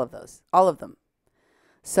 all of them.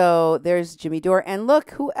 So there's Jimmy Dore. And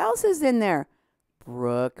look, who else is in there?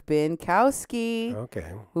 Brooke Binkowski,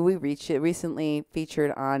 who we recently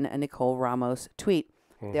featured on a Nicole Ramos tweet.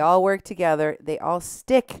 They all work together. They all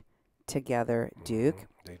stick together, Duke.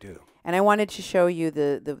 They do. And I wanted to show you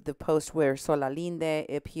the post where Solalinde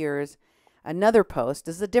appears. Another post.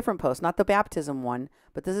 This is a different post, not the baptism one,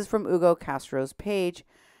 but this is from Hugo Castro's page.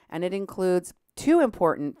 And it includes two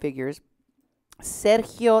important figures,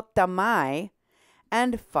 Sergio Tamay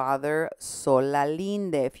and Father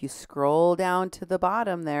Solalinde. If you scroll down to the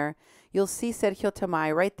bottom there, you'll see Sergio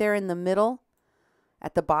Tamay right there in the middle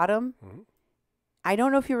at the bottom. I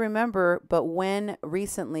don't know if you remember, but when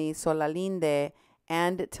recently Solalinde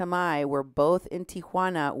and Tamay were both in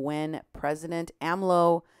Tijuana when President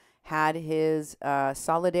AMLO had his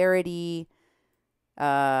solidarity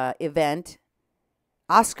event,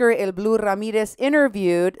 Oscar El Blue Ramirez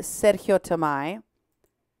interviewed Sergio Tamay,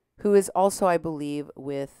 who is also, I believe,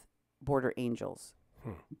 with Border Angels.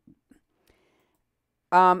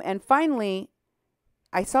 And finally,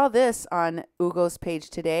 I saw this on Hugo's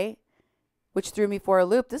page today, which threw me for a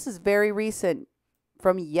loop. This is very recent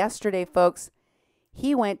from yesterday, folks.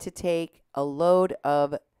 He went to take a load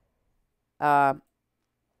of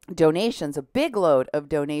donations, a big load of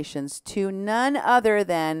donations to none other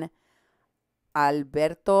than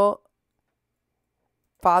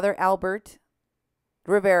Father Albert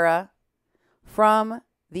Rivera from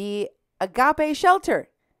the Agape Shelter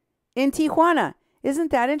in Tijuana.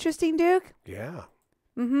 Isn't that interesting, Duke? Yeah.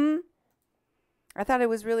 I thought it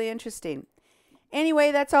was really interesting.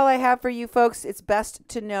 Anyway, that's all I have for you folks. It's best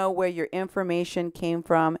to know where your information came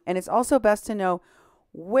from, and it's also best to know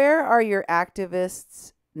where are your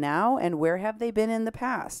activists now and where have they been in the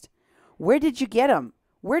past? Where did you get them?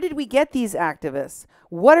 Where did we get these activists?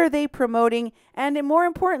 What are they promoting? And more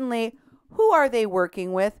importantly, who are they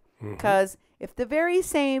working with? Because if the very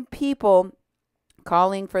same people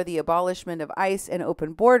calling for the abolishment of ICE and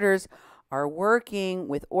open borders are working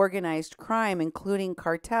with organized crime, including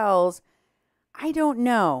cartels, I don't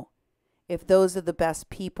know if those are the best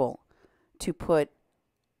people to put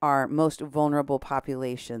our most vulnerable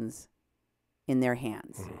populations in their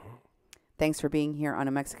hands. Thanks for being here on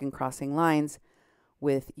A Mexican Crossing Lines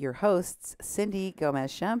with your hosts, Cindy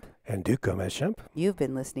Gomez-Schempp and Duke Gomez-Schempp. You've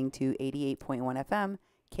been listening to 88.1 FM,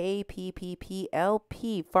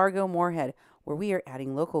 KPPPLP, Fargo Moorhead, where we are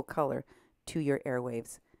adding local color to your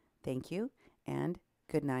airwaves. Thank you and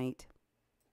good night.